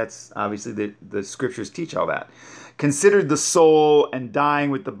not good. That's obviously the scriptures teach all that. Considered the soul and dying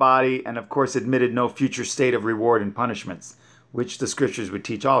with the body, and of course admitted no future state of reward and punishments, which the scriptures would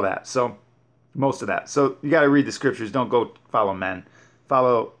teach all that. So, most of that. So, you got to read the scriptures. Don't go follow men.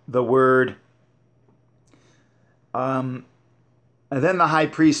 Follow the word. And then the high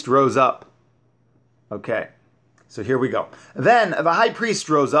priest rose up. Okay, so here we go. Then the high priest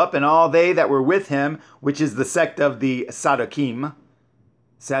rose up, and all they that were with him, which is the sect of the Sadducees,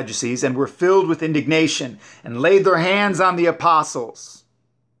 and were filled with indignation, and laid their hands on the apostles.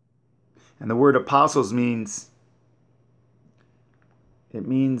 And the word apostles means,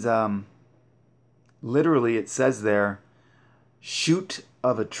 literally it says there, shoot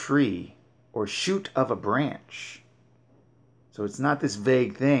of a tree or shoot of a branch. So it's not this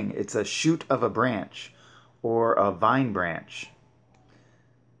vague thing. It's a shoot of a branch or a vine branch.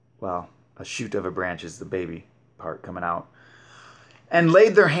 Well, a shoot of a branch is the baby part coming out. And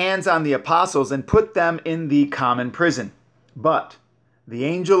laid their hands on the apostles and put them in the common prison. But the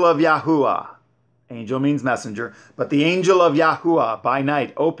angel of Yahuwah, angel means messenger, but the angel of Yahuwah by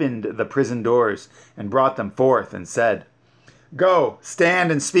night opened the prison doors and brought them forth and said, Go, stand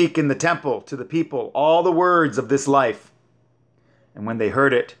and speak in the temple to the people all the words of this life. And when they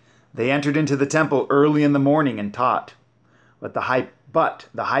heard it, they entered into the temple early in the morning and taught. But the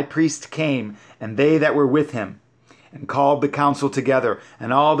high priest came, and they that were with him, and called the council together,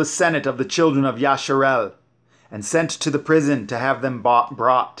 and all the senate of the children of Yasharel, and sent to the prison to have them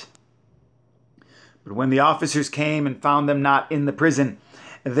brought. But when the officers came and found them not in the prison,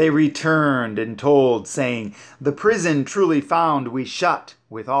 they returned and told, saying, The prison truly found we shut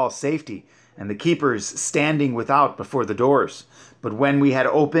with all safety, and the keepers standing without before the doors. But when we had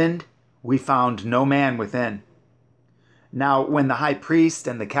opened, we found no man within. Now when the high priest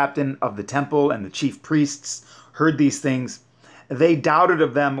and the captain of the temple and the chief priests heard these things, they doubted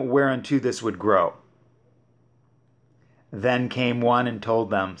of them whereunto this would grow. Then came one and told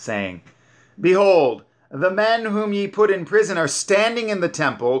them, saying, Behold, the men whom ye put in prison are standing in the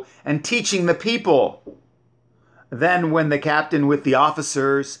temple and teaching the people. Then when the captain with the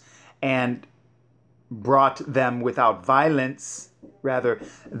officers and brought them without violence,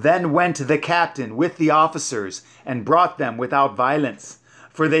 then went the captain with the officers and brought them without violence,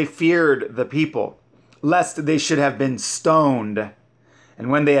 for they feared the people, lest they should have been stoned. And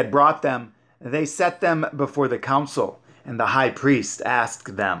when they had brought them, they set them before the council, and the high priest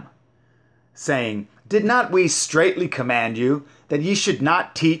asked them, saying, Did not we straitly command you that ye should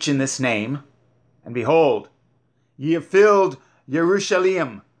not teach in this name? And behold, ye have filled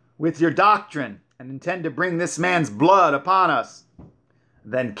Jerusalem with your doctrine, and intend to bring this man's blood upon us.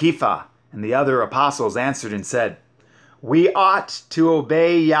 Then Kepha and the other apostles answered and said, We ought to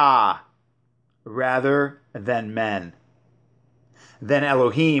obey Yah rather than men. Then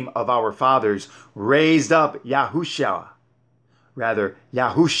Elohim of our fathers raised up Yahusha,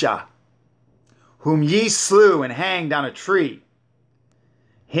 whom ye slew and hanged on a tree.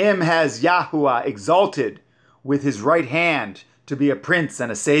 Him has Yahuwah exalted with his right hand to be a prince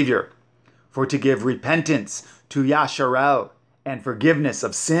and a savior, for to give repentance to Yasharel and forgiveness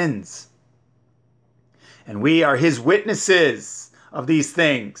of sins. And we are his witnesses of these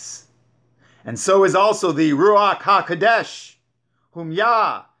things. And so is also the Ruach HaKodesh, whom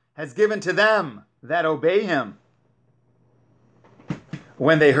Yah has given to them that obey him.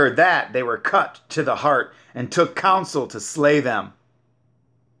 When they heard that, they were cut to the heart and took counsel to slay them.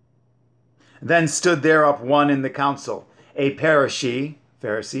 Then stood there up one in the council, a Pharisee,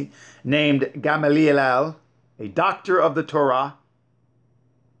 named Gamaliel, a doctor of the Torah,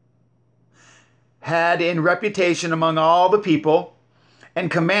 had in reputation among all the people, and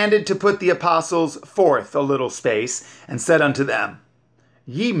commanded to put the apostles forth a little space, and said unto them,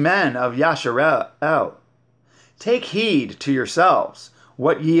 Ye men of Yasharel, take heed to yourselves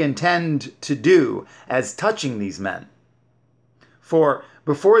what ye intend to do as touching these men. For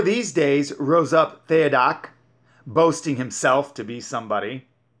before these days rose up Theodoc, boasting himself to be somebody,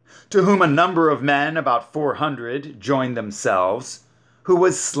 to whom a number of men, about 400, joined themselves, who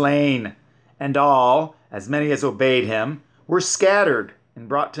was slain, and all, as many as obeyed him, were scattered and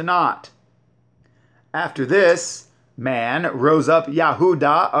brought to naught. After this man rose up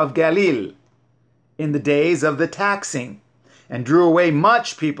Yahuda of Galil in the days of the taxing, and drew away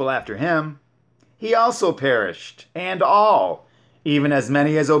much people after him. He also perished, and all, even as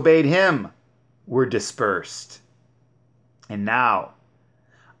many as obeyed him, were dispersed. And now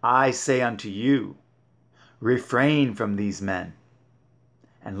I say unto you, refrain from these men,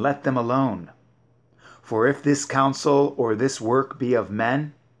 and let them alone. For if this counsel or this work be of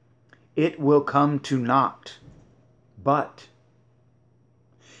men, it will come to naught. But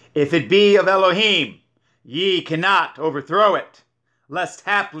if it be of Elohim, ye cannot overthrow it, lest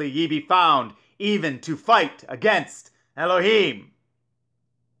haply ye be found even to fight against Elohim.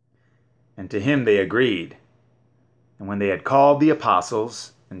 And to him they agreed. And when they had called the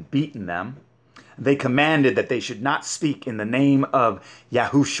apostles and beaten them, they commanded that they should not speak in the name of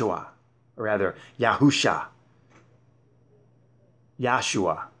Yahusha.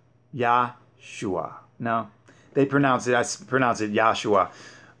 No, they pronounce it, I pronounce it Yeshua,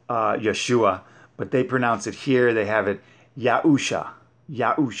 but they pronounce it here, they have it Yahusha,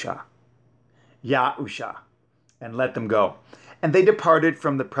 and let them go. And they departed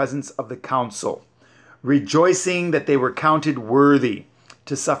from the presence of the council, rejoicing that they were counted worthy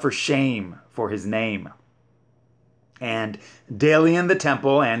to suffer shame for his name. And daily in the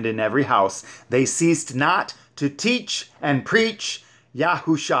temple and in every house they ceased not to teach and preach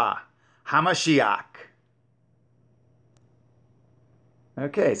Yahusha HaMashiach.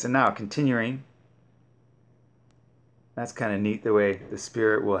 Okay, so now continuing. That's kind of neat the way the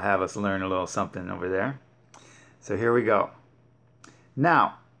Spirit will have us learn a little something over there. So here we go.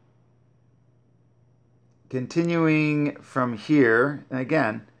 Now, continuing from here, and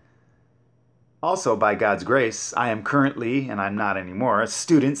again, also by God's grace, I am currently, and I'm not anymore, a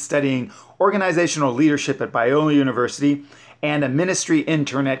student studying organizational leadership at Biola University and a ministry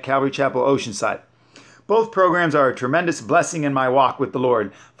intern at Calvary Chapel Oceanside. Both programs are a tremendous blessing in my walk with the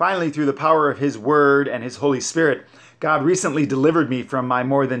Lord. Finally, through the power of His Word and His Holy Spirit, God recently delivered me from my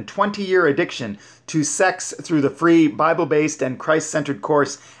more than 20-year addiction to sex through the free Bible-based and Christ-centered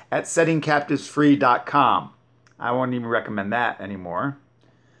course at settingcaptivesfree.com. I won't even recommend that anymore.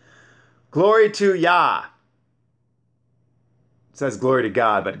 Glory to Yah. It says glory to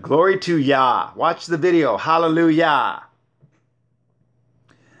God, but glory to Yah. Watch the video. HalleluYAH.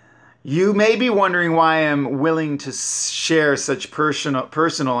 You may be wondering why I'm willing to share such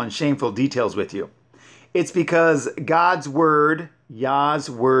personal and shameful details with you. It's because God's Word, Yah's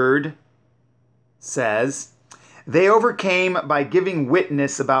Word, says, they overcame by giving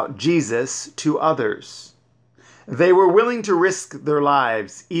witness about Jesus to others. They were willing to risk their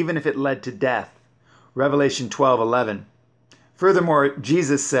lives, even if it led to death. Revelation 12:11. Furthermore,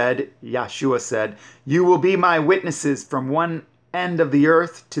 Jesus said, Yeshua said, "You will be my witnesses from one end of the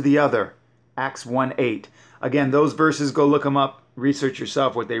earth to the other." Acts 1:8. Again, those verses, go look them up, research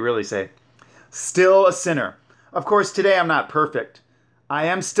yourself what they really say. Still a sinner. Of course, today I'm not perfect. I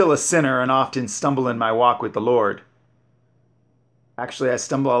am still a sinner and often stumble in my walk with the Lord. Actually, I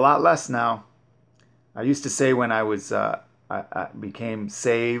stumble a lot less now. I used to say when I became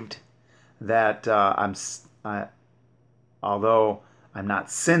saved that although I'm not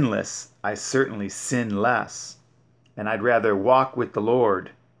sinless, I certainly sin less. And I'd rather walk with the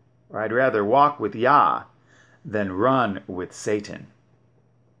Lord, or I'd rather walk with Yah than run with Satan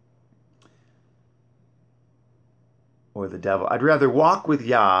or the devil. I'd rather walk with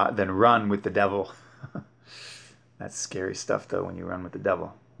Yah than run with the devil. That's scary stuff, though, when you run with the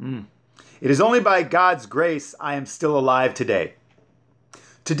devil. It is only by God's grace I am still alive today.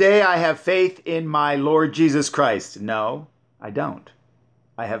 Today I have faith in my Lord Jesus Christ. No, I don't.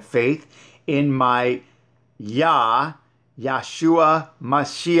 I have faith in my Yah, Yeshua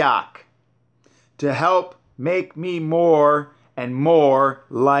Mashiach, to help make me more and more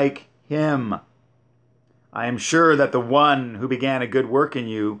like him. I am sure that the one who began a good work in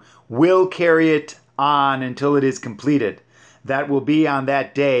you will carry it on until it is completed. That will be on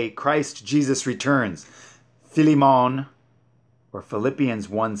that day Christ Jesus returns. Philemon, or Philippians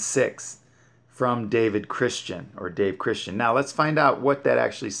 1:6, from David Christian, or Dave Christian. Now let's find out what that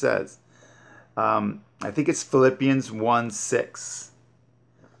actually says. I think it's Philippians 1:6.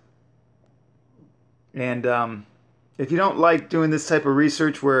 And if you don't like doing this type of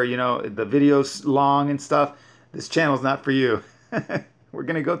research where, the video's long and stuff, this channel's not for you. We're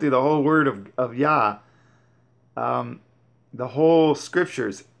going to go through the whole word of Yah. The whole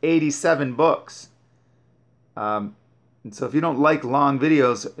scriptures, 87 books. And so if you don't like long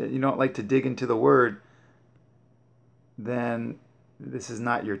videos, you don't like to dig into the word, then this is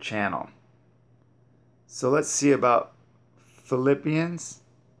not your channel. So let's see about Philippians,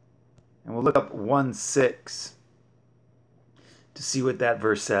 and we'll look up 1:6 to see what that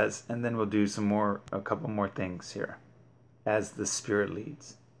verse says, and then we'll do a couple more things here as the Spirit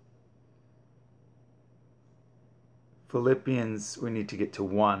leads. Philippians, we need to get to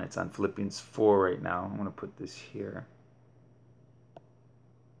 1. It's on Philippians 4 right now. I'm going to put this here.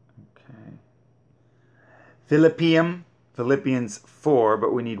 Okay. Philippians 4,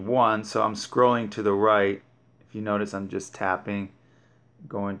 but we need 1, so I'm scrolling to the right. If you notice, I'm just tapping,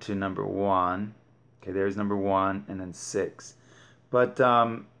 going to number 1. Okay, there's number 1, and then 6. But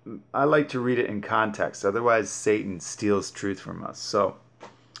I like to read it in context. Otherwise, Satan steals truth from us. So,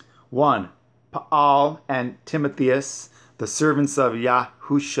 1. Paul and Timotheus, the servants of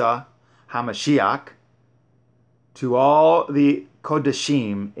Yahushua HaMashiach, to all the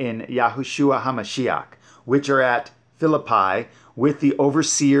Kodashim in Yahushua HaMashiach, which are at Philippi, with the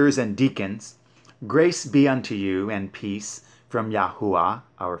overseers and deacons, grace be unto you and peace from Yahuwah,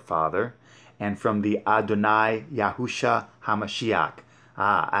 our Father, and from the Adonai Yahushua HaMashiach.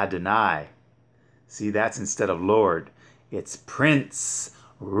 Adonai. See, that's instead of Lord. It's Prince,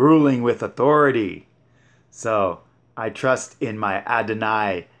 ruling with authority. So I trust in my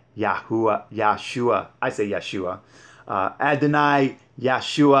Adonai Yeshua. I say Yeshua. Adonai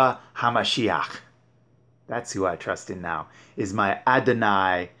Yeshua HaMashiach. That's who I trust in now, is my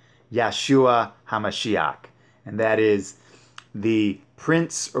Adonai Yeshua HaMashiach. And that is the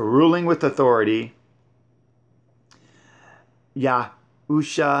Prince ruling with authority,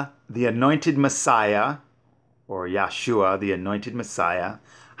 Yahusha, the anointed Messiah, or Yeshua, the anointed Messiah,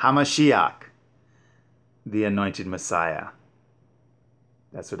 HaMashiach, the anointed Messiah.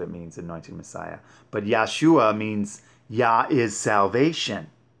 That's what it means, anointed Messiah. But Yeshua means Yah is salvation.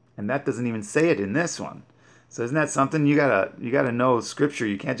 And that doesn't even say it in this one. So isn't that something? You gotta know Scripture.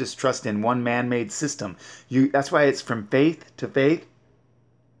 You can't just trust in one man-made system. That's why it's from faith to faith.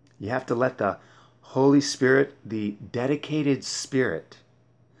 You have to let the Holy Spirit, the dedicated Spirit,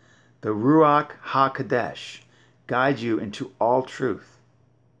 the Ruach HaKodesh, guide you into all truth.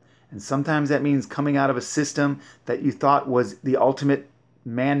 And sometimes that means coming out of a system that you thought was the ultimate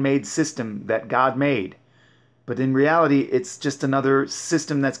man-made system that God made. But in reality, it's just another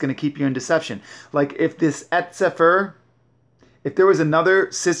system that's going to keep you in deception. Like if this Etsefer, if there was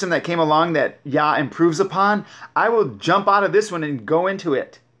another system that came along that Yah improves upon, I will jump out of this one and go into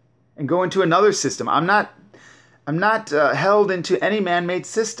it. And go into another system. I'm not held into any man-made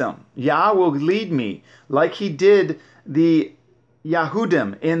system. Yah will lead me like he did the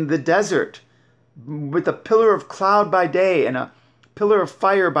Yahudim in the desert with a pillar of cloud by day and a pillar of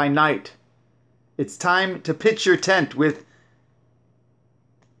fire by night. It's time to pitch your tent with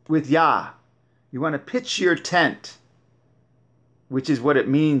Yah. You want to pitch your tent, which is what it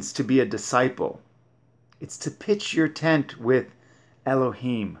means to be a disciple. It's to pitch your tent with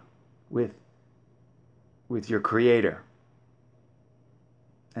Elohim, with your Creator.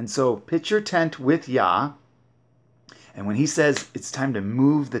 And so pitch your tent with Yah. And when he says it's time to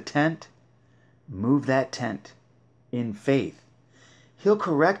move the tent, move that tent in faith. He'll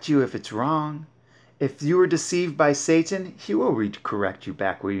correct you if it's wrong. If you were deceived by Satan, he will correct you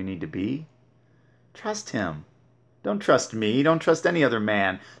back where you need to be. Trust him. Don't trust me. Don't trust any other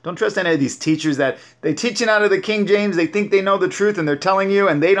man. Don't trust any of these teachers that they teaching out of the King James. They think they know the truth and they're telling you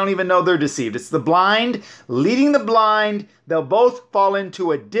and they don't even know they're deceived. It's the blind leading the blind. They'll both fall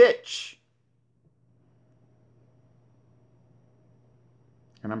into a ditch.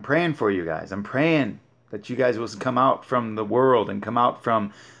 And I'm praying for you guys. I'm praying that you guys will come out from the world and come out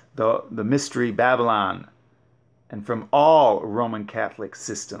from the mystery Babylon and from all Roman Catholic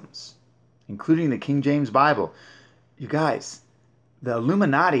systems, including the King James Bible. You guys, the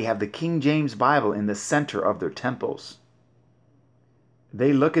Illuminati have the King James Bible in the center of their temples.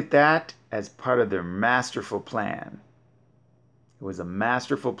 They look at that as part of their masterful plan. It was a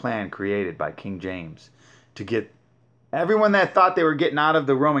masterful plan created by King James to get everyone that thought they were getting out of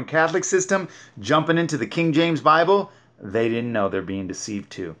the Roman Catholic system, jumping into the King James Bible. They didn't know they're being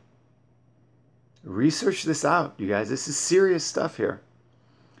deceived too. Research this out, you guys. This is serious stuff here.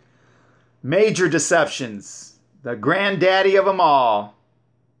 Major deceptions. The granddaddy of them all.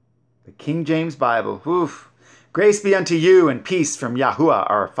 The King James Bible. Oof. Grace be unto you and peace from Yahuwah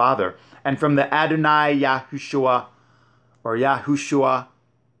our Father and from the Adonai Yahushua or Yahusha.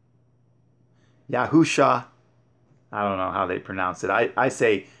 I don't know how they pronounce it. I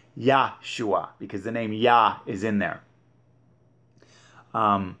say Yahshua because the name Yah is in there.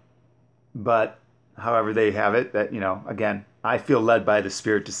 But however they have it, that, again, I feel led by the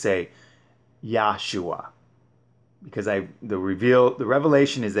Spirit to say Yahshua. Because the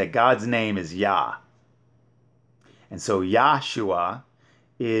revelation is that God's name is Yah. And so Yahshua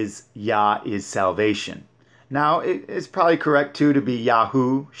is Yah is salvation. Now, it's probably correct too to be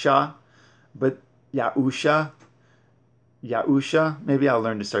Yahusha, but Yahusha, maybe I'll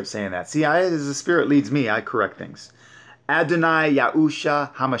learn to start saying that. See, as the Spirit leads me, I correct things. Adonai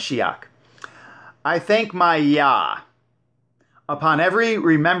Yahusha HaMashiach. I thank my Yah upon every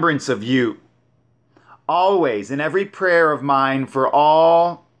remembrance of you, always in every prayer of mine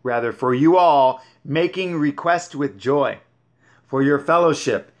for you all, making request with joy for your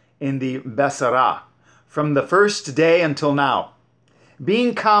fellowship in the Besarah from the first day until now,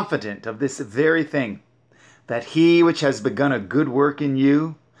 being confident of this very thing, that he which has begun a good work in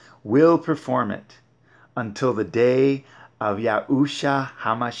you will perform it until the day of Yahusha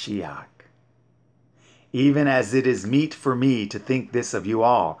HaMashiach. Even as it is meet for me to think this of you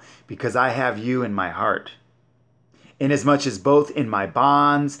all, because I have you in my heart. Inasmuch as both in my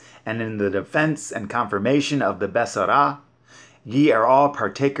bonds and in the defense and confirmation of the Besarah, ye are all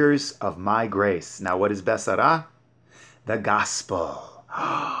partakers of my grace. Now what is Besarah? The gospel.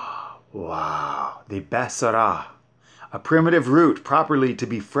 Wow. The Besarah. A primitive root properly to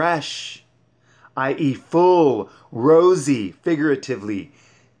be fresh, i.e. full, rosy, figuratively,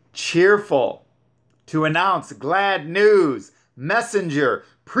 cheerful, to announce glad news, messenger,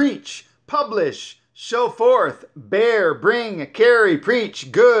 preach, publish, show forth, bear, bring, carry,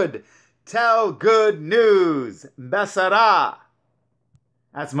 preach, good, tell good news, Besarah.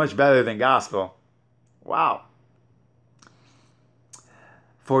 That's much better than gospel. Wow.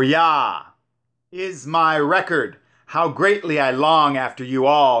 For Yah is my record, how greatly I long after you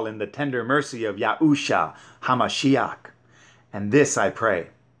all in the tender mercy of Yahusha HaMashiach. And this I pray,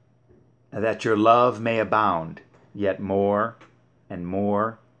 that your love may abound yet more and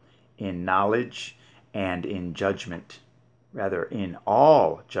more in knowledge and in judgment, rather in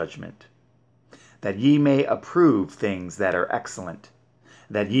all judgment, that ye may approve things that are excellent,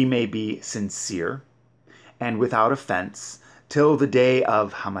 that ye may be sincere and without offense till the day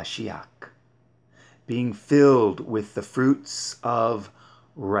of Hamashiach, being filled with the fruits of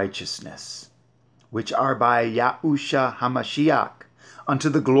righteousness, which are by Yahusha HaMashiach, unto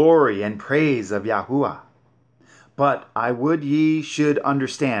the glory and praise of Yahuwah. But I would ye should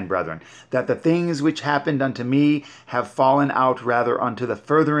understand, brethren, that the things which happened unto me have fallen out rather unto the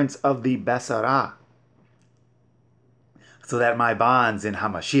furtherance of the Besarah, so that my bonds in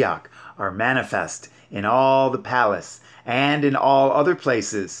Hamashiach are manifest in all the palace and in all other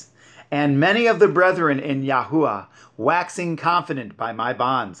places. And many of the brethren in Yahuwah, waxing confident by my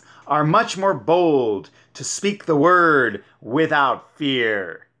bonds, are much more bold to speak the word without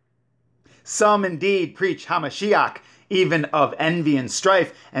fear. Some indeed preach Hamashiach, even of envy and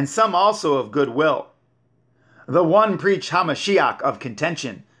strife, and some also of goodwill. The one preach Hamashiach of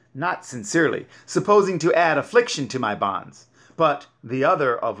contention, not sincerely, supposing to add affliction to my bonds, but the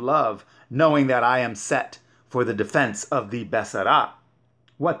other of love, knowing that I am set for the defense of the Besarah.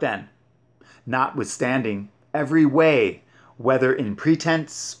 What then? Notwithstanding, every way, whether in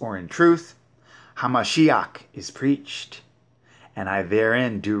pretense or in truth, Hamashiach is preached, and I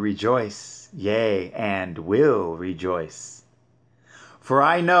therein do rejoice, yea, and will rejoice. For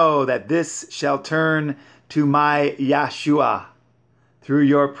I know that this shall turn to my Yeshua through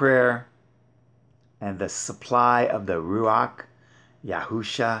your prayer and the supply of the Ruach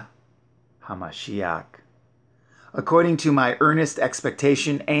Yahusha Hamashiach, according to my earnest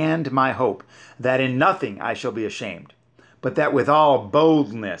expectation and my hope, that in nothing I shall be ashamed, but that with all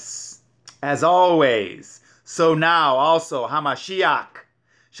boldness, as always, so now also Hamashiach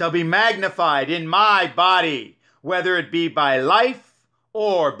shall be magnified in my body, whether it be by life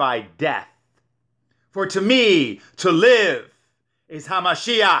or by death. For to me to live is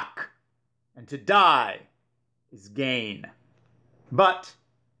Hamashiach, and to die is gain. But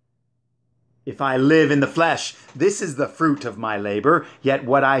if I live in the flesh, this is the fruit of my labor, yet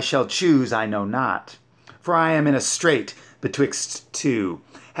what I shall choose I know not. For I am in a strait betwixt two,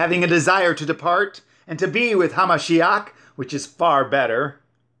 having a desire to depart, and to be with Hamashiach, which is far better.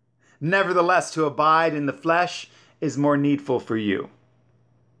 Nevertheless, to abide in the flesh is more needful for you.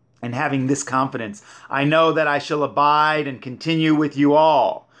 And having this confidence, I know that I shall abide and continue with you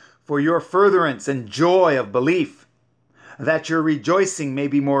all, for your furtherance and joy of belief, that your rejoicing may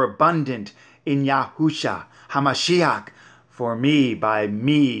be more abundant in Yahusha Hamashiach, for me by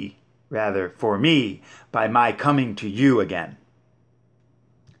my coming to you again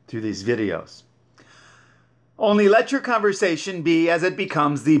through these videos. Only let your conversation be as it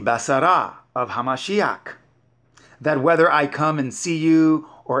becomes the Besarah of Hamashiach, that whether I come and see you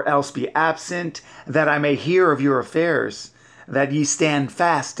or else be absent, that I may hear of your affairs, that ye stand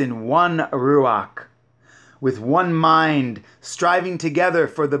fast in one Ruach, with one mind, striving together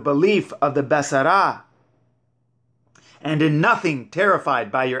for the belief of the Besarah, and in nothing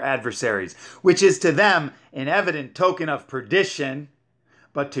terrified by your adversaries, which is to them an evident token of perdition,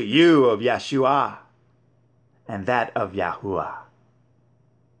 but to you of Yeshua, and that of Yahuwah.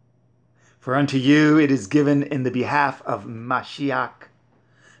 For unto you it is given in the behalf of Mashiach,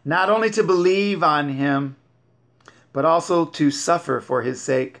 not only to believe on him, but also to suffer for his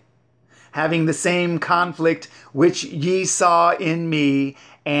sake, having the same conflict which ye saw in me,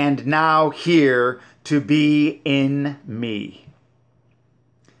 and now hear to be in me.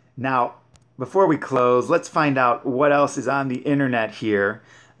 Now, before we close, let's find out what else is on the internet here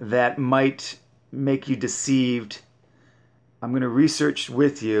that might make you deceived. I'm going to research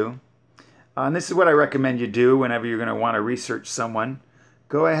with you. And this is what I recommend you do whenever you're going to want to research someone.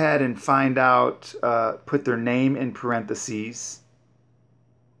 Go ahead and find out, put their name in parentheses.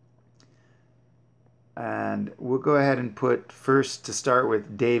 And we'll go ahead and put first to start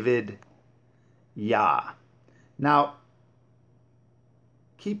with David Yah. Now,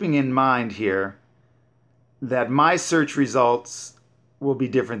 keeping in mind here that my search results will be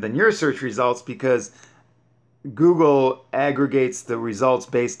different than your search results because Google aggregates the results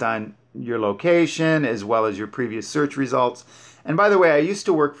based on your location as well as your previous search results. And by the way, I used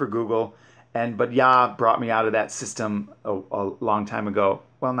to work for Google, but Yah brought me out of that system a long time ago.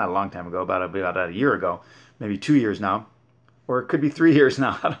 Well, not a long time ago, about a year ago, maybe 2 years now, or it could be 3 years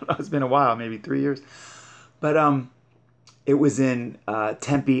now. I don't know. It's been a while, maybe 3 years. But it was in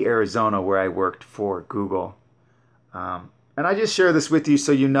Tempe, Arizona, where I worked for Google. And I just share this with you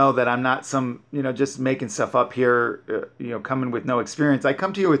so you know that I'm not some, just making stuff up here, coming with no experience. I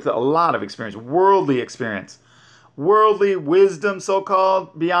come to you with a lot of experience, worldly wisdom,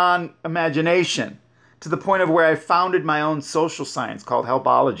 so-called, beyond imagination, to the point of where I founded my own social science called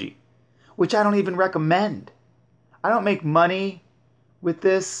HELPOLOGY, which I don't even recommend. I don't make money with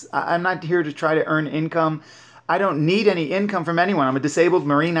this. I'm not here to try to earn income. I don't need any income from anyone. I'm a disabled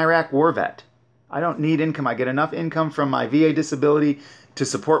Marine Iraq war vet. I don't need income. I get enough income from my VA disability to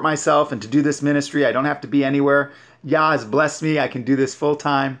support myself and to do this ministry. I don't have to be anywhere. Yah has blessed me. I can do this full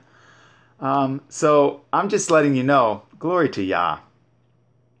time. So I'm just letting you know, glory to Yah.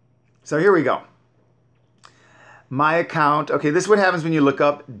 So here we go. My account. Okay, this is what happens when you look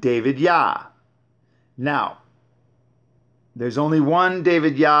up David Yah. Now, there's only one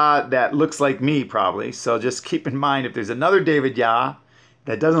David Yah that looks like me probably. So just keep in mind, if there's another David Yah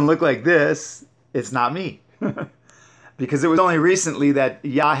that doesn't look like this, it's not me. Because it was only recently that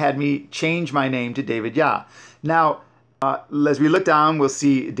Yah had me change my name to David Yah. Now, As we look down, we'll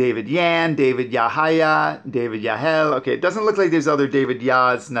see David Yan, David Yahaya, David Yahel. Okay, it doesn't look like there's other David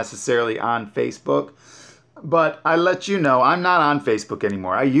Yahs necessarily on Facebook, but I let you know I'm not on Facebook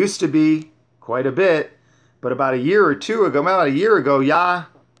anymore. I used to be quite a bit, but about a year ago, Yah,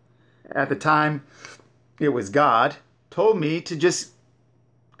 at the time it was God, told me to just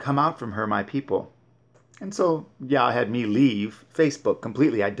come out from her, my people. And so Yah had me leave Facebook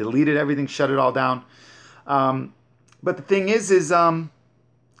completely. I deleted everything, shut it all down. But the thing is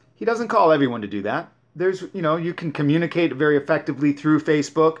he doesn't call everyone to do that. There's, you can communicate very effectively through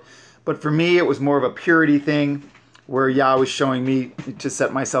Facebook. But for me, it was more of a purity thing where Yah was showing me to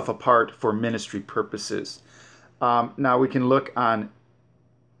set myself apart for ministry purposes. Now we can look on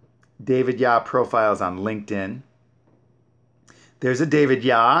David Yah profiles on LinkedIn. There's a David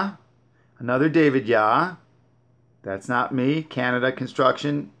Yah, another David Yah. That's not me. Canada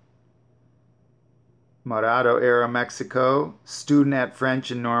Construction. Morado era Mexico, student at French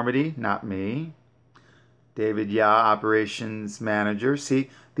in Normandy, not me. David Yah, operations manager.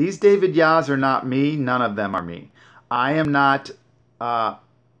 See, these David Yahs are not me. None of them are me. I am not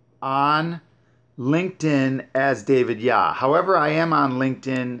on LinkedIn as David Yah. However, I am on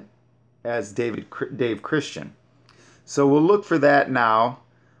LinkedIn as Dave Christian. So we'll look for that now.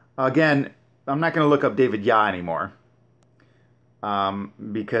 Again, I'm not going to look up David Yah anymore.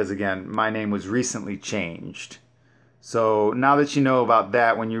 Because again, my name was recently changed. So now that you know about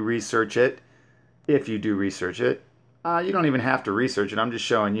that, when you research it, if you do research it, you don't even have to research it. I'm just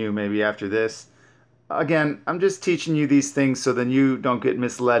showing you maybe after this. Again, I'm just teaching you these things so then you don't get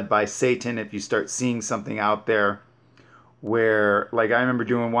misled by Satan if you start seeing something out there where, like I remember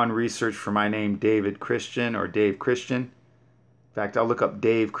doing one research for my name, David Christian or Dave Christian. In fact, I'll look up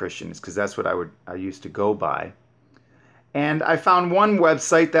Dave Christian because that's what I used to go by. And I found one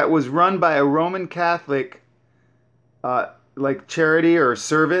website that was run by a Roman Catholic like charity or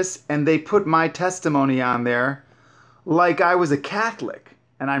service, and they put my testimony on there like I was a Catholic,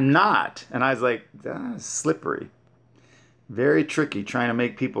 and I'm not. And I was like, slippery. Very tricky trying to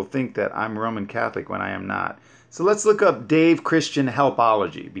make people think that I'm Roman Catholic when I am not. So let's look up Dave Christian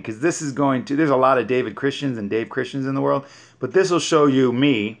Helpology, because this is there's a lot of David Christians and Dave Christians in the world, but this will show you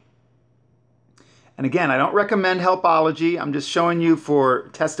me. And again, I don't recommend Helpology. I'm just showing you for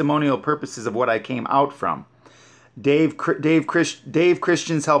testimonial purposes of what I came out from. Dave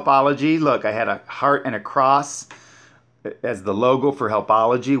Christian's Helpology. Look, I had a heart and a cross as the logo for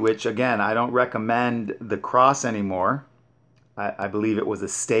Helpology, which again, I don't recommend the cross anymore. I believe it was a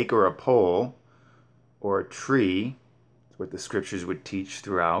stake or a pole or a tree. That's what the scriptures would teach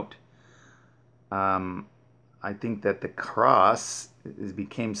throughout. I think that the cross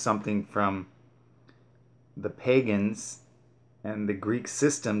became something from the pagans and the Greek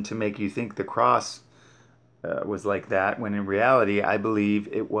system to make you think the cross was like that, when in reality I believe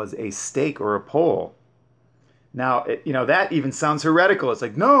it was a stake or a pole. Now, that even sounds heretical. It's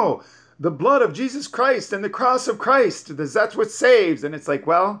like, no, the blood of Jesus Christ and the cross of Christ, that's what saves. And it's like,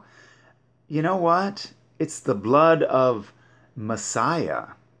 well, you know what? It's the blood of Messiah.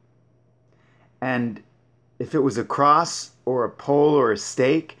 And if it was a cross or a pole or a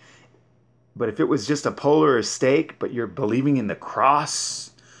stake, but if it was just a pole or a stake, but you're believing in the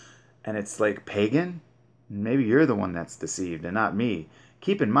cross, and it's like pagan, maybe you're the one that's deceived and not me.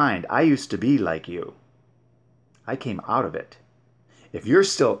 Keep in mind, I used to be like you. I came out of it. If you're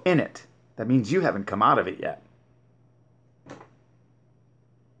still in it, that means you haven't come out of it yet.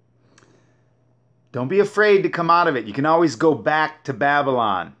 Don't be afraid to come out of it. You can always go back to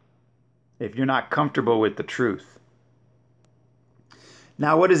Babylon if you're not comfortable with the truth.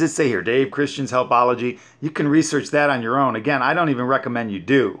 Now, what does it say here? Dave Christian's Helpology. You can research that on your own. Again, I don't even recommend you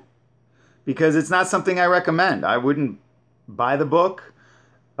do, because it's not something I recommend. I wouldn't buy the book.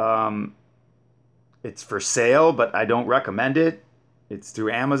 It's for sale, but I don't recommend it. It's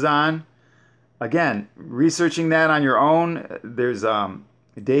through Amazon. Again, researching that on your own. There's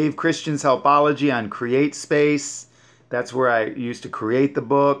Dave Christian's Helpology on CreateSpace. That's where I used to create the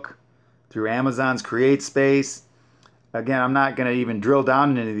book, through Amazon's CreateSpace. Again, I'm not going to even drill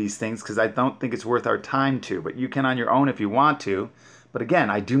down into these things because I don't think it's worth our time to, but you can on your own if you want to. But again,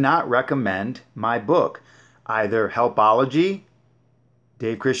 I do not recommend my book. Either Helpology,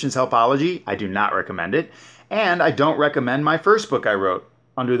 Dave Christian's Helpology, I do not recommend it. And I don't recommend my first book I wrote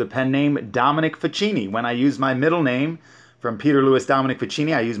under the pen name Dominic Ficini. When I use my middle name from Peter Louis Dominic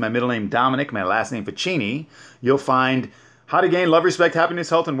Ficini, I use my middle name Dominic, my last name Ficini. You'll find How to Gain Love, Respect, Happiness,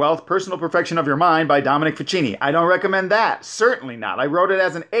 Health, and Wealth, Personal Perfection of Your Mind by Dominic Ficini. I don't recommend that. Certainly not. I wrote it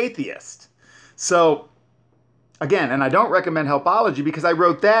as an atheist. So Again, and I don't recommend Helpology because I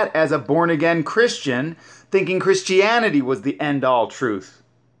wrote that as a born-again Christian, thinking Christianity was the end-all truth.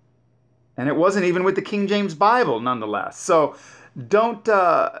 And it wasn't even with the King James Bible, nonetheless. So don't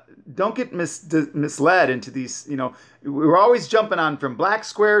get misled into these, we're always jumping on from black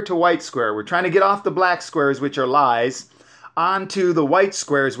square to white square. We're trying to get off the black squares, which are lies, onto the white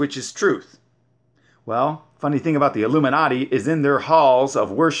squares, which is truth. Well, funny thing about the Illuminati is in their halls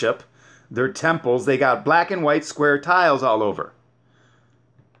of worship, their temples, they got black and white square tiles all over.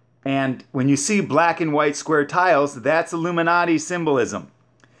 And when you see black and white square tiles, that's Illuminati symbolism.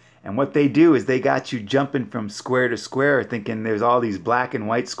 And what they do is they got you jumping from square to square, thinking there's all these black and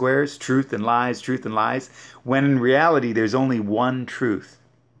white squares, truth and lies, when in reality there's only one truth.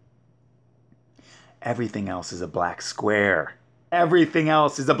 Everything else is a black square. Everything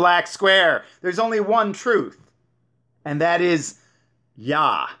else is a black square. There's only one truth, and that is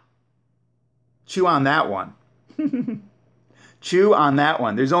Yah. Chew on that one. Chew on that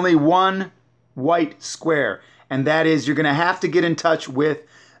one. There's only one white square, and that is you're going to have to get in touch with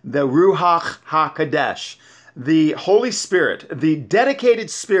the Ruach HaKodesh. The Holy Spirit, the dedicated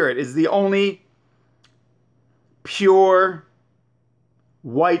Spirit, is the only pure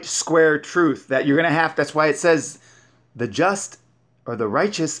white square truth that you're going to have. That's why it says the just or the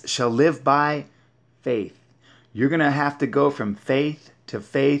righteous shall live by faith. You're going to have to go from faith to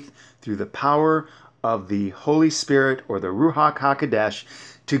faith through the power of the Holy Spirit or the Ruach HaKodesh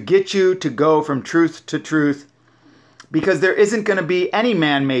to get you to go from truth to truth, because there isn't going to be any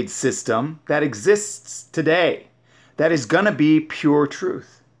man-made system that exists today that is going to be pure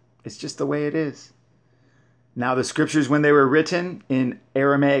truth. It's just the way it is. Now, the scriptures, when they were written in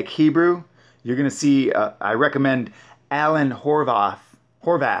Aramaic Hebrew, you're going to see, I recommend Alan Horvath.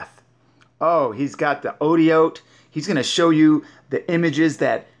 Oh, he's got the Odiote. He's going to show you the images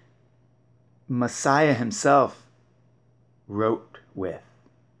that Messiah himself wrote with.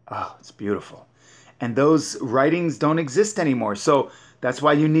 Oh, it's beautiful. And those writings don't exist anymore. So that's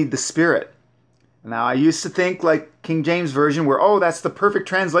why you need the Spirit. Now, I used to think like King James Version where, oh, that's the perfect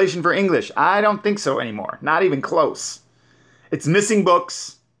translation for English. I don't think so anymore. Not even close. It's missing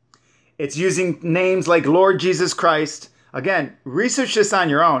books. It's using names like Lord Jesus Christ. Again, research this on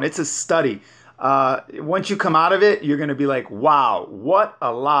your own. It's a study. Once you come out of it, you're going to be like, wow, what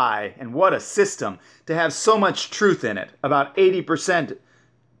a lie and what a system to have so much truth in it. About 80%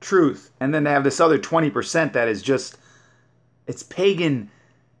 truth. And then to have this other 20% that is just, it's pagan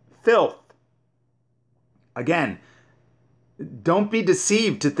filth. Again, don't be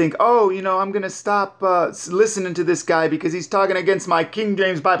deceived to think, oh, I'm going to stop listening to this guy because he's talking against my King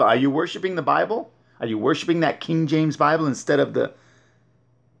James Bible. Are you worshiping the Bible? Are you worshiping that King James Bible instead of the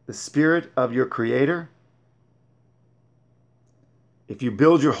Spirit of your Creator? If you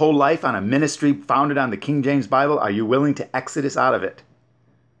build your whole life on a ministry founded on the King James Bible, are you willing to exodus out of it?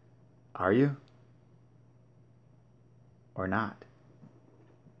 Are you? Or not?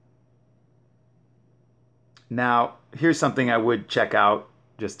 Now, here's something I would check out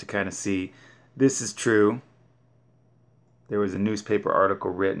just to kind of see. This is true. There was a newspaper article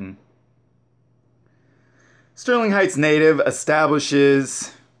written. Sterling Heights native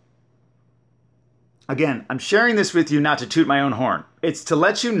establishes... Again, I'm sharing this with you not to toot my own horn. It's to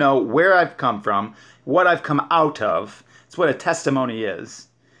let you know where I've come from, what I've come out of. It's what a testimony is.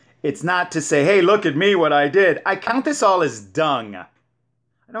 It's not to say, hey, look at me, what I did. I count this all as dung. I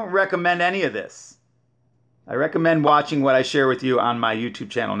don't recommend any of this. I recommend watching what I share with you on my YouTube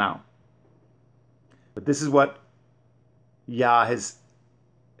channel now. But this is what Yah has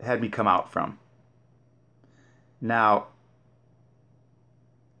had me come out from. Now,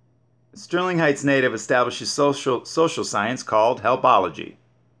 Sterling Heights native establishes social science called HELPOLOGY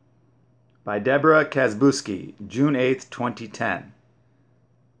by Deborah Kazbuski, June 8th, 2010.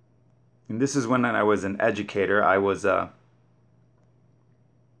 And this is when I was an educator. I was a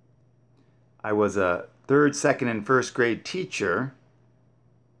third, second, and first grade teacher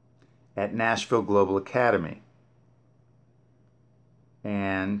at Nashville Global Academy.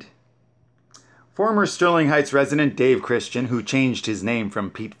 And former Sterling Heights resident Dave Christian, who changed his name from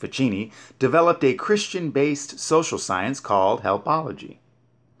Pete Ficini, developed a Christian-based social science called HELPOLOGY.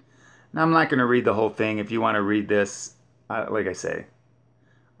 Now, I'm not going to read the whole thing. If you want to read this, like I say,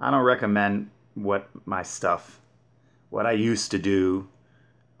 I don't recommend what I used to do,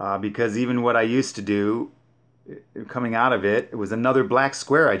 because even what I used to do, coming out of it, it was another black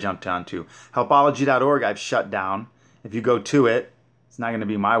square I jumped onto. Helpology.org I've shut down. If you go to it, it's not going to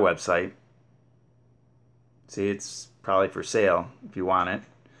be my website. See, it's probably for sale if you want it.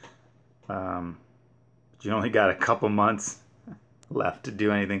 But you only got a couple months. left to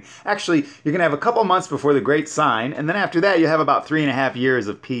do anything. Actually, you're going to have a couple months before the great sign, and then after that, you have about 3.5 years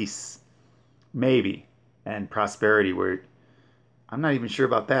of peace, maybe, and prosperity, where I'm not even sure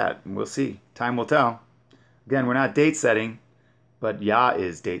about that. We'll see. Time will tell. Again, we're not date setting, but Yah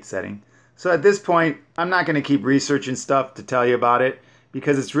is date setting. So at this point, I'm not going to keep researching stuff to tell you about it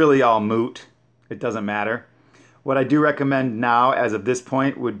because it's really all moot. It doesn't matter. What I do recommend now, as of this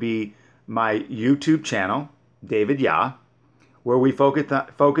point, would be my YouTube channel, David Yah, where we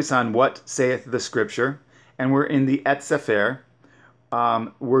focus on what saith the Scripture, and we're in the Et Sefer.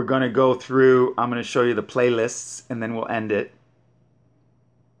 We're going to go through, I'm going to show you the playlists, and then we'll end it.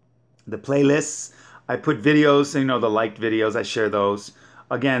 The playlists, I put videos, you know, the liked videos, I share those.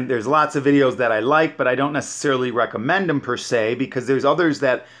 Again, there's lots of videos that I like, but I don't necessarily recommend them per se, because there's others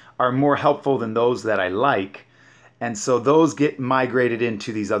that are more helpful than those that I like. And so those get migrated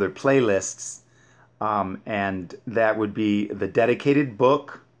into these other playlists. And that would be the dedicated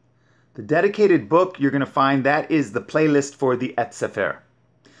book. The dedicated book, you're going to find that is the playlist for the Et Sefer.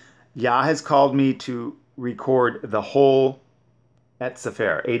 Yah has called me to record the whole Et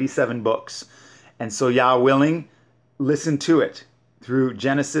Sefer, 87 books. And so Yah willing, listen to it. Through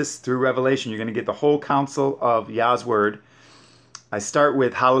Genesis, through Revelation, you're going to get the whole counsel of Yah's Word. I start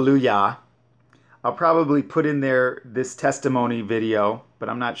with HalleluYAH. I'll probably put in there this testimony video, but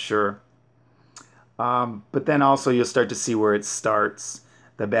I'm not sure. But then also you'll start to see where it starts.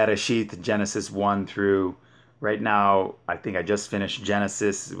 The Bereshith, Genesis 1 through, right now, I think I just finished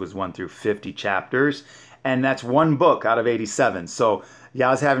Genesis. It was 1 through 50 chapters. And that's one book out of 87. So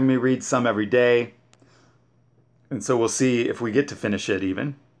Yah's having me read some every day. And so we'll see if we get to finish it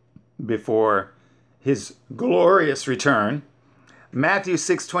even before his glorious return. Matthew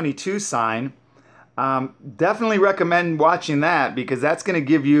 6:22 sign. Definitely recommend watching that, because that's going to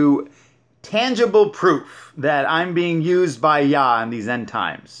give you tangible proof that I'm being used by Yah in these end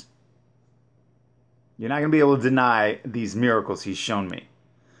times. You're not going to be able to deny these miracles he's shown me.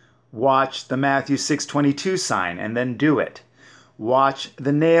 Watch the Matthew 6:22 sign and then do it. Watch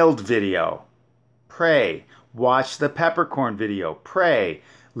the nailed video. Pray. Watch the peppercorn video. Pray.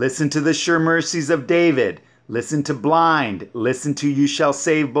 Listen to the sure mercies of David. Listen to blind. Listen to you shall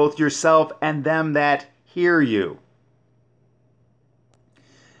save both yourself and them that hear you.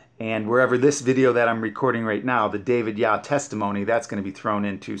 And wherever this video that I'm recording right now, the David Yah testimony, that's going to be thrown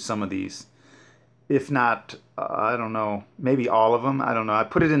into some of these. If not, I don't know, maybe all of them. I don't know. I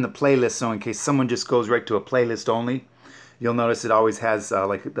put it in the playlist so in case someone just goes right to a playlist only, you'll notice it always has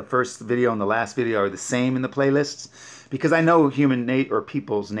like the first video and the last video are the same in the playlists. Because I know human nature, or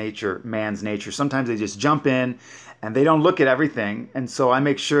people's nature, man's nature, sometimes they just jump in and they don't look at everything. And so I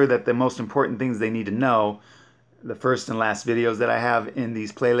make sure that the most important things they need to know, the first and last videos that I have in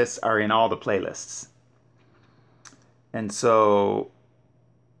these playlists, are in all the playlists. And so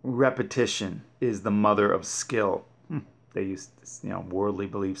repetition is the mother of skill. They use this, you know, worldly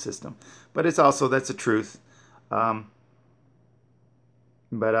belief system. But it's also, that's a truth.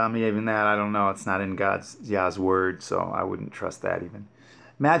 But even that, I don't know. It's not in Yah's word, so I wouldn't trust that even.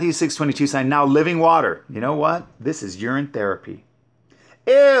 Matthew 6:22 sign, now living water. You know what? This is urine therapy.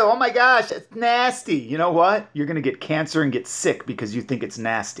 Ew, oh my gosh, it's nasty. You know what? You're going to get cancer and get sick because you think it's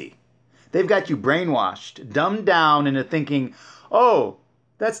nasty. They've got you brainwashed, dumbed down into thinking, oh,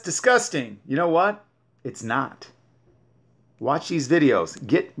 that's disgusting. You know what? It's not. Watch these videos.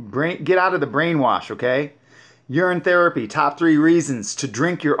 Get out of the brainwash, okay? Urine therapy, top 3 reasons to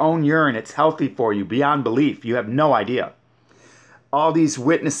drink your own urine. It's healthy for you beyond belief. You have no idea. All these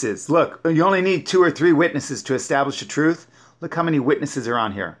witnesses. Look, you only need 2 or 3 witnesses to establish the truth. Look how many witnesses are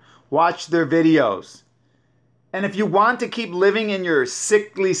on here. Watch their videos. And if you want to keep living in your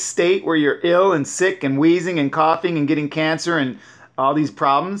sickly state where you're ill and sick and wheezing and coughing and getting cancer and all these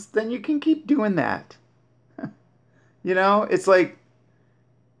problems, then you can keep doing that. You know, it's like,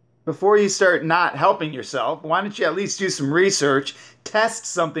 before you start not helping yourself, why don't you at least do some research, test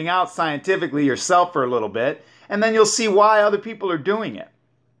something out scientifically yourself for a little bit, and then you'll see why other people are doing it.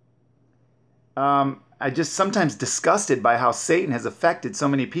 I just sometimes disgusted by how Satan has affected so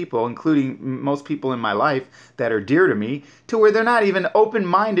many people, including most people in my life that are dear to me, to where they're not even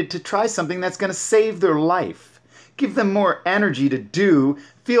open-minded to try something that's going to save their life, give them more energy to do,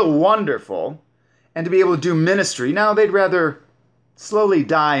 feel wonderful, and to be able to do ministry. Now they'd rather slowly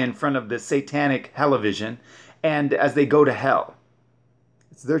die in front of the satanic television and as they go to hell.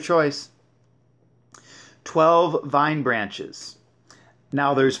 It's their choice. 12 vine branches.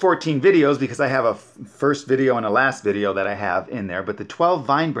 Now there's 14 videos because I have a first video and a last video that I have in there, but the 12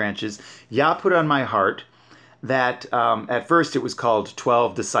 vine branches, Yah put on my heart that at first it was called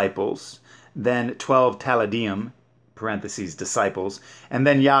 12 disciples, then 12 Taladim, parentheses, disciples. And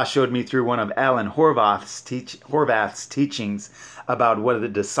then Yah showed me through one of Alan Horvath's teachings about what the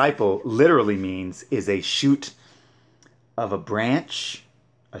disciple literally means is a shoot of a branch,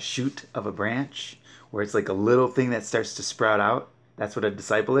 where it's like a little thing that starts to sprout out. That's what a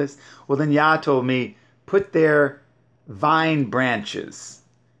disciple is. Well, then Yah told me, put their vine branches,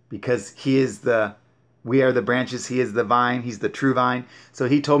 because we are the branches, he is the vine, he's the true vine. So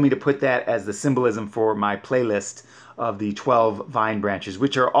he told me to put that as the symbolism for my playlist of the 12 vine branches,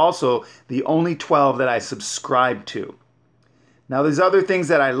 which are also the only 12 that I subscribe to. Now, there's other things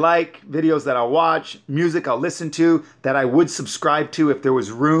that I like, videos that I'll watch, music I'll listen to, that I would subscribe to if there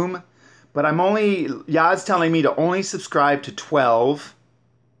was room. But Yah's telling me to only subscribe to 12.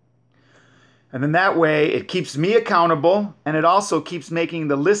 And then that way, it keeps me accountable, and it also keeps making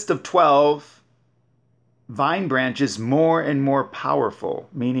the list of 12 vine branches more and more powerful,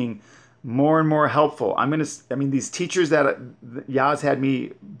 meaning more and more helpful. These teachers that Yah's had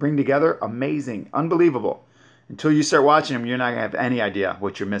me bring together, amazing, unbelievable. Until you start watching them, you're not going to have any idea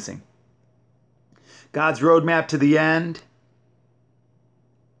what you're missing. God's roadmap to the end.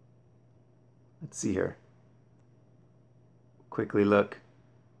 Let's see here. Quickly look.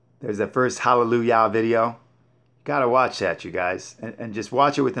 There's that first HalleluYAH video. You got to watch that, you guys. And just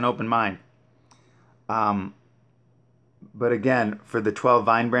watch it with an open mind. But again, for the 12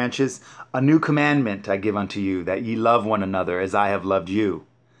 vine branches, a new commandment I give unto you, that ye love one another as I have loved you.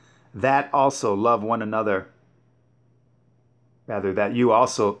 That also love one another. Rather, that you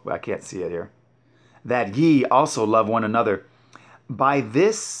also, I can't see it here. That ye also love one another. By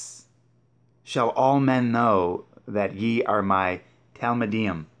this shall all men know that ye are my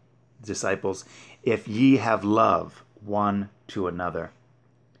Talmudim, disciples, if ye have love one to another.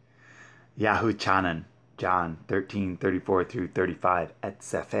 Yahuchanan, John 13:34 through 35, et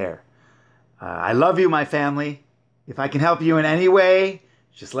Sefer. I love you, my family. If I can help you in any way,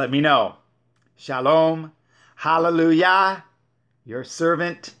 just let me know. Shalom. HalleluYAH. Your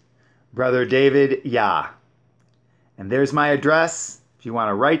servant, Brother David Yah. And there's my address. If you want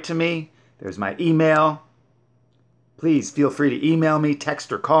to write to me, there's my email. Please feel free to email me,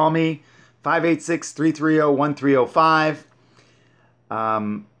 text or call me, 586-330-1305.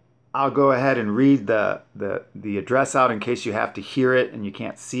 I'll go ahead and read the address out in case you have to hear it and you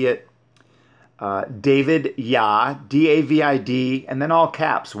can't see it. David Yah, D-A-V-I-D, and then all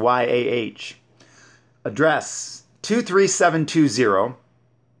caps, Y-A-H. Address 23720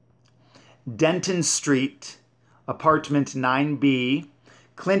 Denton Street, apartment 9B,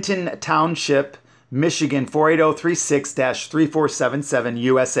 Clinton Township, Michigan 48036-3477,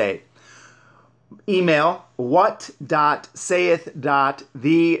 USA. Email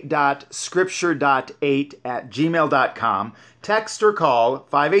what.saith.the.scripture.8@gmail.com. Text or call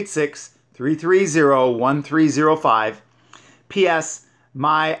 586-330-1305. P.S.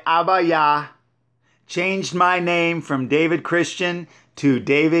 My Abba Yah changed my name from David Christian to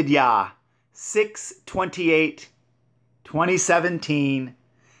David Yah, 6/28/2017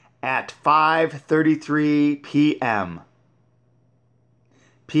 at 5:33 p.m.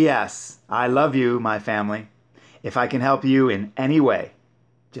 P.S. I love you, my family. If I can help you in any way,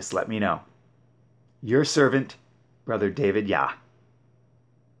 just let me know. Your servant, Brother David Yah.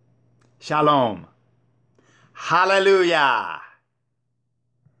 Shalom. HalleluYAH.